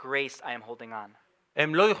 According to my grace, I am holding on.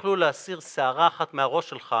 הם לא יוכלו להסיר שערה אחת מהראש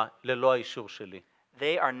שלך ללא האישור שלי.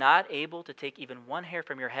 They are not able to take even one hair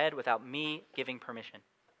from your head without me giving permission.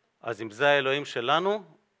 אז אם זה האלוהים שלנו,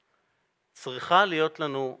 צריכה להיות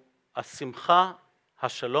לנו השמחה,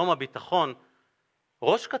 השלום, הביטחון,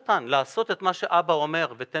 ראש קטן, לעשות את מה שאבא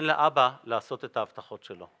אומר, ותן לאבא לעשות את ההבטחות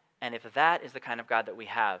שלו. And if that is the kind of God that we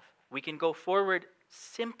have, we can go forward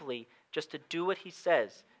simply just to do what he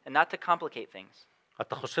says and not to complicate things.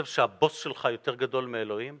 אתה חושב שהבוס שלך יותר גדול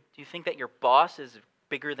מאלוהים? Do you think that your boss is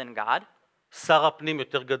bigger than God? שר הפנים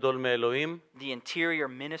יותר גדול מאלוהים? The interior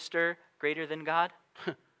minister greater than God?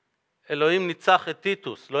 אלוהים ניצח את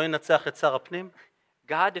טיטוס, לא ינצח את שר הפנים?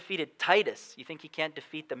 God defeated Titus. You think he can't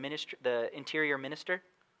defeat the interior minister?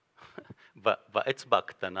 באצבע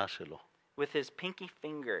הקטנה שלו. With his pinky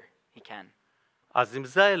finger, he can. אז אם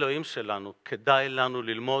זה האלוהים שלנו, כדאי לנו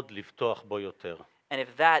ללמוד לבטוח בו יותר. And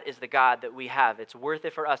if that is the God that we have, it's worth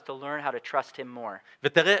it for us to learn how to trust him more.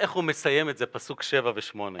 ותראה איך הוא מסיים את זה, פסוק 7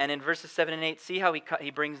 ו-8. And in verses 7 and 8, see how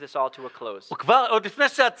he brings this all to a close. וכבר, עוד לפני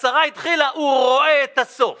שהצרה התחילה, הוא רואה את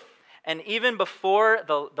הסוף. And even before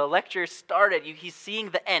the lecture started, he's seeing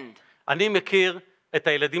the end. אני מכיר את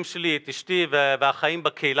הילדים שלי, את אשתי והחיים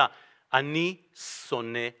בקהילה. אני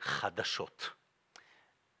שונא חדשות.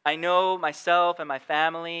 I know myself and my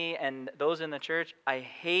family and those in the church, I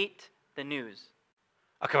hate the news.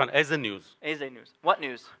 הכוון, איזה ניוז? איזה news? What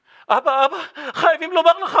news? אבא, חייבים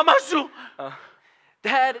לומר לך משהו.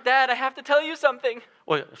 Dad, I have to tell you something.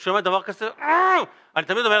 אוי, שומע דבר כזה? אני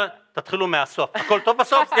תמיד אומר, תתחילו מהסוף. הכל טוב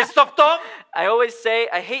בסוף? יש סוף טוב? I always say,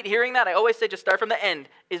 I hate hearing that. I always say, just start from the end.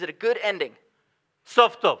 Is it a good ending?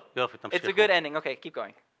 סוף טוב. יופי, תמשיך. It's a good ending. Okay, keep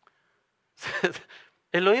going.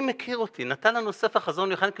 אלוהים מכיר אותי, נתן לנו ספר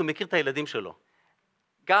חזון יוחנן כי הוא מכיר את הילדים שלו.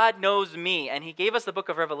 God knows me, and he gave us the book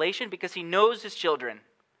of Revelation because he knows his children.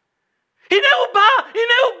 הנה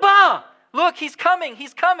הוא בא! Look, he's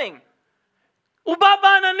coming. הוא בא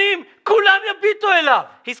בעננים, כולם יביטו אליו.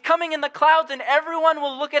 He's coming in the clouds and everyone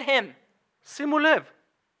will look at him. שימו לב,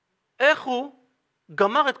 איך הוא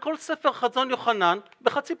גמר את כל ספר חזון יוחנן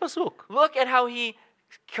בחצי פסוק. Look at how he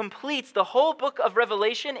completes the whole book of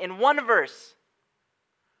Revelation in one verse.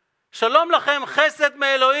 שלום לכם, חסד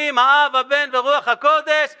מאלוהים, האב, הבן ורוח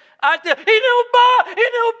הקודש. הנה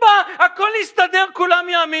הוא בא, הכל יסתדר, כולם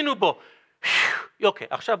יאמינו בו. אוקיי,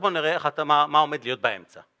 עכשיו בוא נראה מה עומד להיות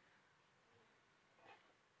באמצע.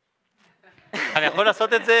 אני יכול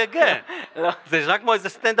לעשות את זה, כן. זה רק כמו איזה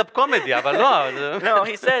סטנד-אפ קומדי, אבל לא. No,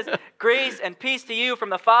 he says, grace and peace to you from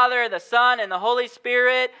the Father, the Son, and the Holy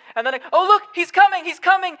Spirit. And then, oh look, he's coming.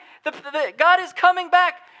 God is coming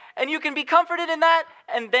back. And you can be comforted in that.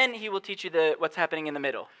 And then he will teach you what's happening in the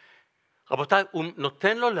middle. רבותיי, הוא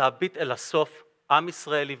נותן לו להביט אל הסוף, עם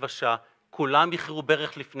ישראל יבשה, כולם יכרו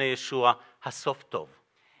ברך לפני ישוע, הסוף טוב.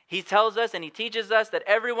 He tells us and he teaches us that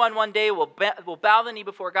everyone one day will bow the knee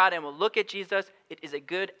before God and will look at Jesus. It is a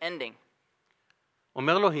good ending.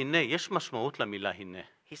 אומר לו, הנה, יש משמעות למילה הנה.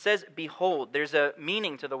 He says, behold. There's a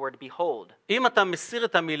meaning to the word behold. אם אתה מסיר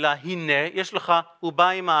את המילה הנה, יש לך, הוא בא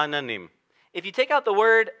עם העננים. If you take out the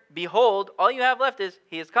word behold, all you have left is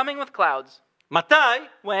he is coming with clouds. מתי?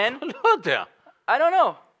 When? לא יודע. I don't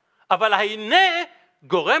know. אבל ההנה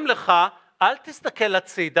גורם לך, אל תסתכל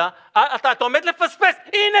הצידה, אתה עומד לפספס,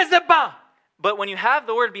 הנה זה בא. But when you have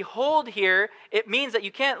the word behold here, it means that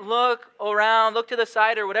you can't look around, look to the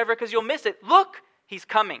side or whatever, because you'll miss it. Look, he's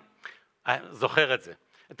coming. זוכר את זה.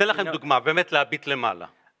 אתן לכם דוגמה, באמת להביט למעלה.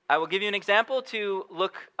 I will give you an example to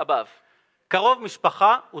look above. קרוב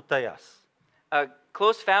משפחה הוא טייס. A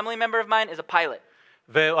close family member of mine is a pilot.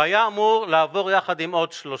 והוא היה אמור לעבור יחד עם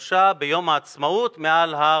עוד 3 ביום העצמאות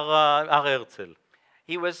מעל הר הרצל.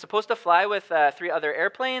 He was supposed to fly with 3 other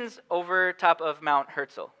airplanes over top of Mount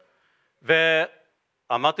Herzl.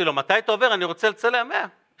 ואמרתי לו, מתי אתה עובר? אני רוצה לצלם.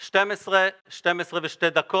 12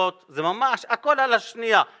 ו2 זה ממש, הכל על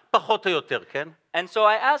השנייה, פחות או יותר, כן? And so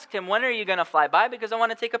I asked him, when are you going to fly by? Because I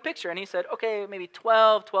want to take a picture. And he said, okay, maybe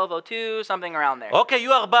 12, 12:02, something around there. אוקיי,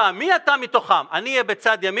 יהיו 4, מי אתה מתוכם? אני אהיה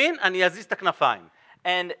בצד ימין, אני אזיז את הכנפיים.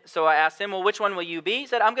 And so I asked him, well, which one will you be? He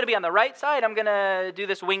said, I'm going to be on the right side. I'm going to do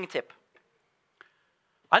this wingtip.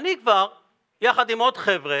 אני כבר, יחד עם עוד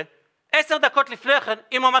חבר'ה, 10 דקות לפני כן,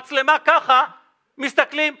 עם המצלמה ככה,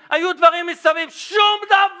 מסתכלים, היו דברים מסביב, שום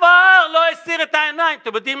דבר לא הסיר את העיניים.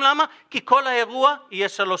 אתם יודעים למה? כי כל האירוע יהיה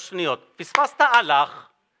 3 שניות. פספסת, הלך.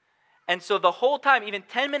 And so the whole time, even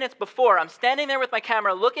 10 minutes before, I'm standing there with my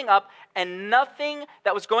camera looking up, and nothing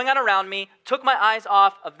that was going on around me took my eyes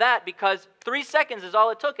off of that, because 3 seconds is all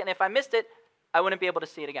it took, and if I missed it, I wouldn't be able to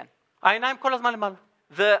see it again. העיניים כל הזמן למעלה.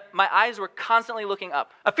 My eyes were constantly looking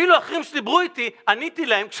up. אפילו אחרים שדיברו איתי, עניתי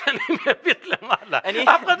להם כשאני מביט למעלה.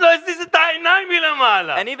 אף אחד לא הזיז את העיניים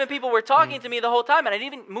מלמעלה. And even people were talking to me the whole time, and I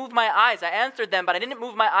didn't even move my eyes. I answered them, but I didn't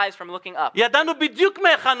move my eyes from looking up. ידענו בדיוק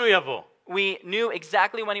מהיכן הוא יבוא. We knew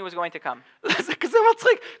exactly when he was going to come. זה כזה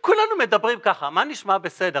מצחיק. כולנו מדברים ככה, מה נשמע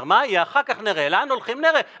בסדר? מה יהיה? אחר כך נראה, לאן הולכים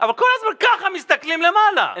נראה. אבל כל הזמן ככה מסתכלים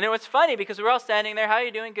למעלה. And it was funny because we were all standing there, how are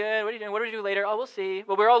you doing? Good. What are you doing? What do we do later? Oh, we'll see.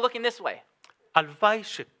 But we're all looking this way. הלוואי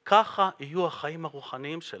שככה יהיו החיים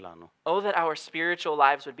הרוחניים שלנו. Oh, that our spiritual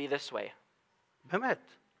lives would be this way. באמת.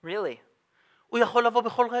 Really. הוא יכול לבוא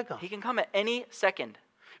בכל רגע. He can come at any second.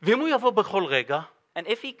 ואם הוא יבוא בכל רגע, And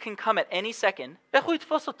if he can come at any second, איך הוא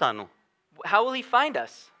יתפוס אותנו? how will he find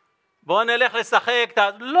us? בואו נלך לשחק,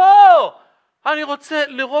 לא! אני רוצה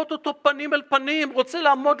לראות אותו פנים אל פנים, רוצה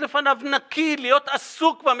לעמוד לפניו נקי, להיות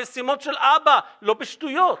עסוק במשימות של אבא, לא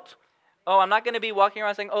בשטויות. Oh, I'm not going to be walking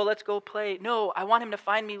around saying, oh, let's go play. No, I want him to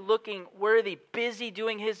find me looking worthy, busy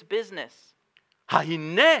doing his business.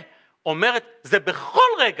 ההנה אומרת, זה בכל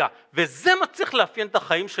רגע, וזה מה צריך לאפיין את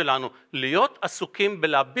החיים שלנו, להיות עסוקים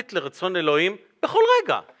בלהביט לרצון אלוהים בכל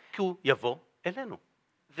רגע, כי הוא יבוא אלינו.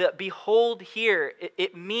 The behold here,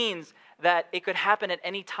 it means that it could happen at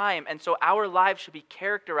any time. And so our lives should be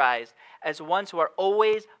characterized as ones who are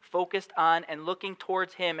always focused on and looking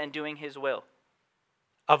towards him and doing his will.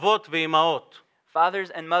 אבות ואימהות, Fathers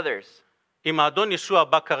and mothers, אם האדון ישוע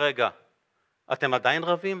בא כרגע, אתם עדיין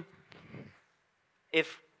רבים?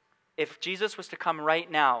 if Jesus was to come right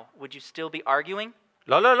now, would you still be arguing?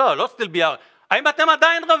 לא still be arguing. האם אתם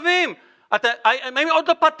עדיין רבים? האם עוד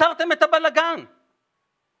לא פתרתם את הבלגן?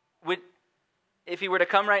 If he were to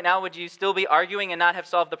come right now, would you still be arguing and not have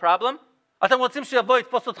solved the problem? אתם רוצים שיבוא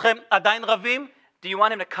יתפוס אתכם עדיין רבים? Do you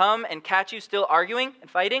want him to come and catch you still arguing and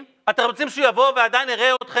fighting? אתם רוצים שהוא יבוא ועדיין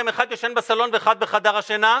יראה אתכם אחד ישן בסלון ואחד בחדר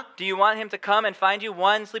השינה? Do you want him to come and find you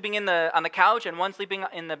one sleeping on the couch and one sleeping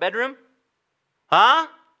in the bedroom? Huh?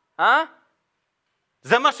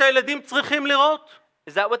 זה מה שהילדים צריכים לראות?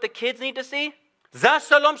 Is that what the kids need to see? זה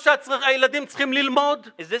השלום שהילדים צריכים ללמוד?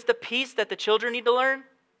 Is this the peace that the children need to learn?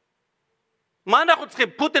 מה אנחנו צריכים?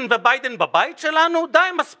 פוטין וביידן בבית שלנו? די,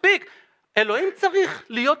 מספיק. אלוהים צריך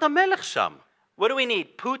להיות המלך שם. What do we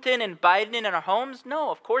need? Putin and Biden in our homes? No,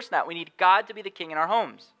 of course not. We need God to be the king in our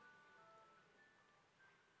homes.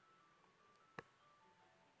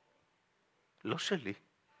 לא שלי.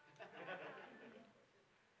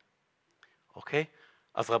 אוקיי?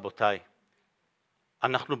 אז רבותיי,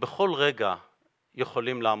 אנחנו בכל רגע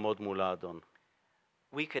יכולים לעמוד מול האדון.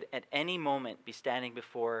 We could at any moment be standing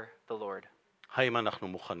before the Lord. האם אנחנו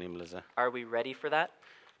מוכנים לזה? Are we ready for that?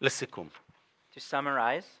 לסיכום. To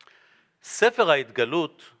summarize, ספר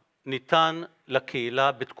ההתגלות ניתן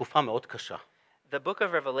לקהילה בתקופה מאוד קשה. the book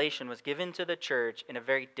of Revelation was given to the church in a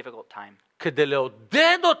very difficult time. כדי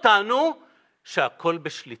לעודד אותנו שהכל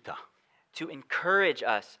בשליטה. To encourage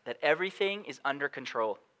us that everything is under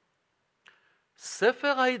control.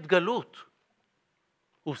 ספר ההתגלות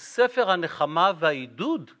הוא ספר הנחמה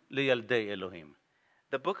והעידוד לילדי אלוהים.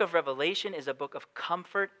 The book of Revelation is a book of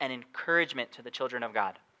comfort and encouragement to the children of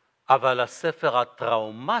God. אבל הספר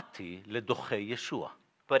הטראומטי לדוחי ישוע.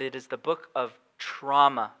 But it is the book of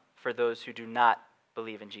trauma for those who do not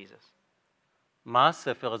believe in Jesus. מה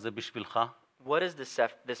הספר הזה בשבילך? What is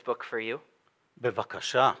this book for you?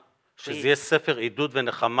 בבקשה, שזה יהיה ספר עידוד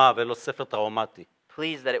ונחמה ולא ספר טראומטי.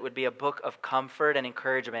 Please, that it would be a book of comfort and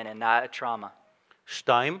encouragement and not a trauma.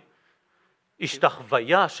 2.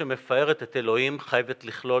 השתחוויה שמפארת את אלוהים חייבת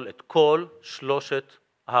לכלול את כל שלושת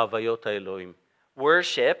ההוויות האלוהים.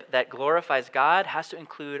 Worship that glorifies God has to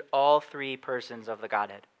include all three persons of the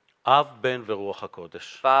Godhead. אב, בן ורוח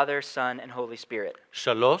הקודש. Father, Son, and Holy Spirit.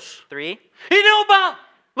 3. 3. הנה הוא בא!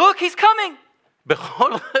 Look, he's coming!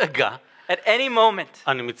 בכל רגע, At any moment.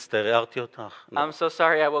 אני מצטער, הערתי אותך. I'm so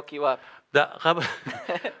sorry I woke you up. חבר'ה,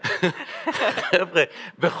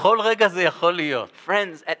 בכל רגע זה יכול להיות.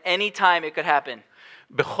 Friends, at any time it could happen.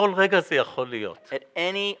 בכל רגע זה יכול להיות. At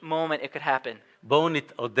any moment it could happen. בואו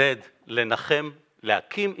נתעודד, לנחם,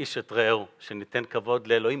 להקים איש את רעהו, שניתן כבוד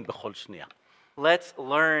לאלוהים בכל שנייה. Let's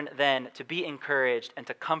learn then to be encouraged and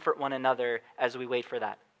to comfort one another as we wait for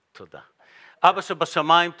that. תודה. אבא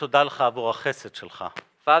שבשמיים, תודה לך עבור החסד שלך.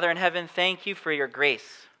 Father in heaven, thank you for your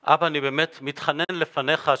grace. אבא, אני באמת מתחנן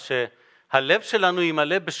לפניך שהלב שלנו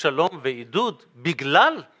ימלא בשלום ועידוד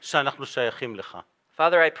בגלל שאנחנו שייכים לך.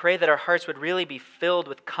 Father, I pray that our hearts would really be filled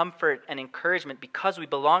with comfort and encouragement because we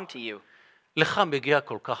belong to you. לך מגיע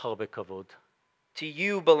כל כך הרבה כבוד. To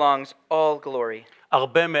you belongs all glory.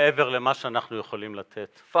 הרבה מעבר למה שאנחנו יכולים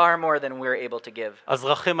לתת. Far more than we're able to give. אז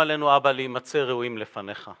רחם עלינו, אבא, להימצא ראויים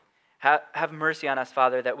לפניך. Have mercy on us,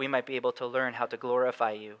 Father, that we might be able to learn how to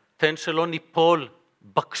glorify you. תן שלא ניפול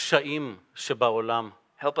בקשיים שבעולם.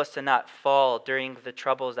 Help us to not fall during the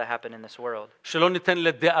troubles that happen in this world. שלא ניתן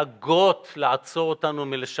לדאגות לעצור אותנו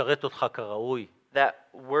מלשרת אותך כראוי. That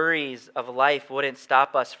worries of life wouldn't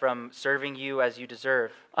stop us from serving you as you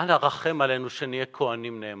deserve. אנא רחם עלינו שנהיה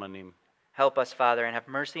כהנים נאמנים. Help us, Father, and have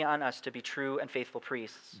mercy on us to be true and faithful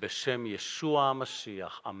priests. בשם ישוע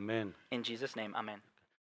המשיח, אמן. In Jesus' name, amen.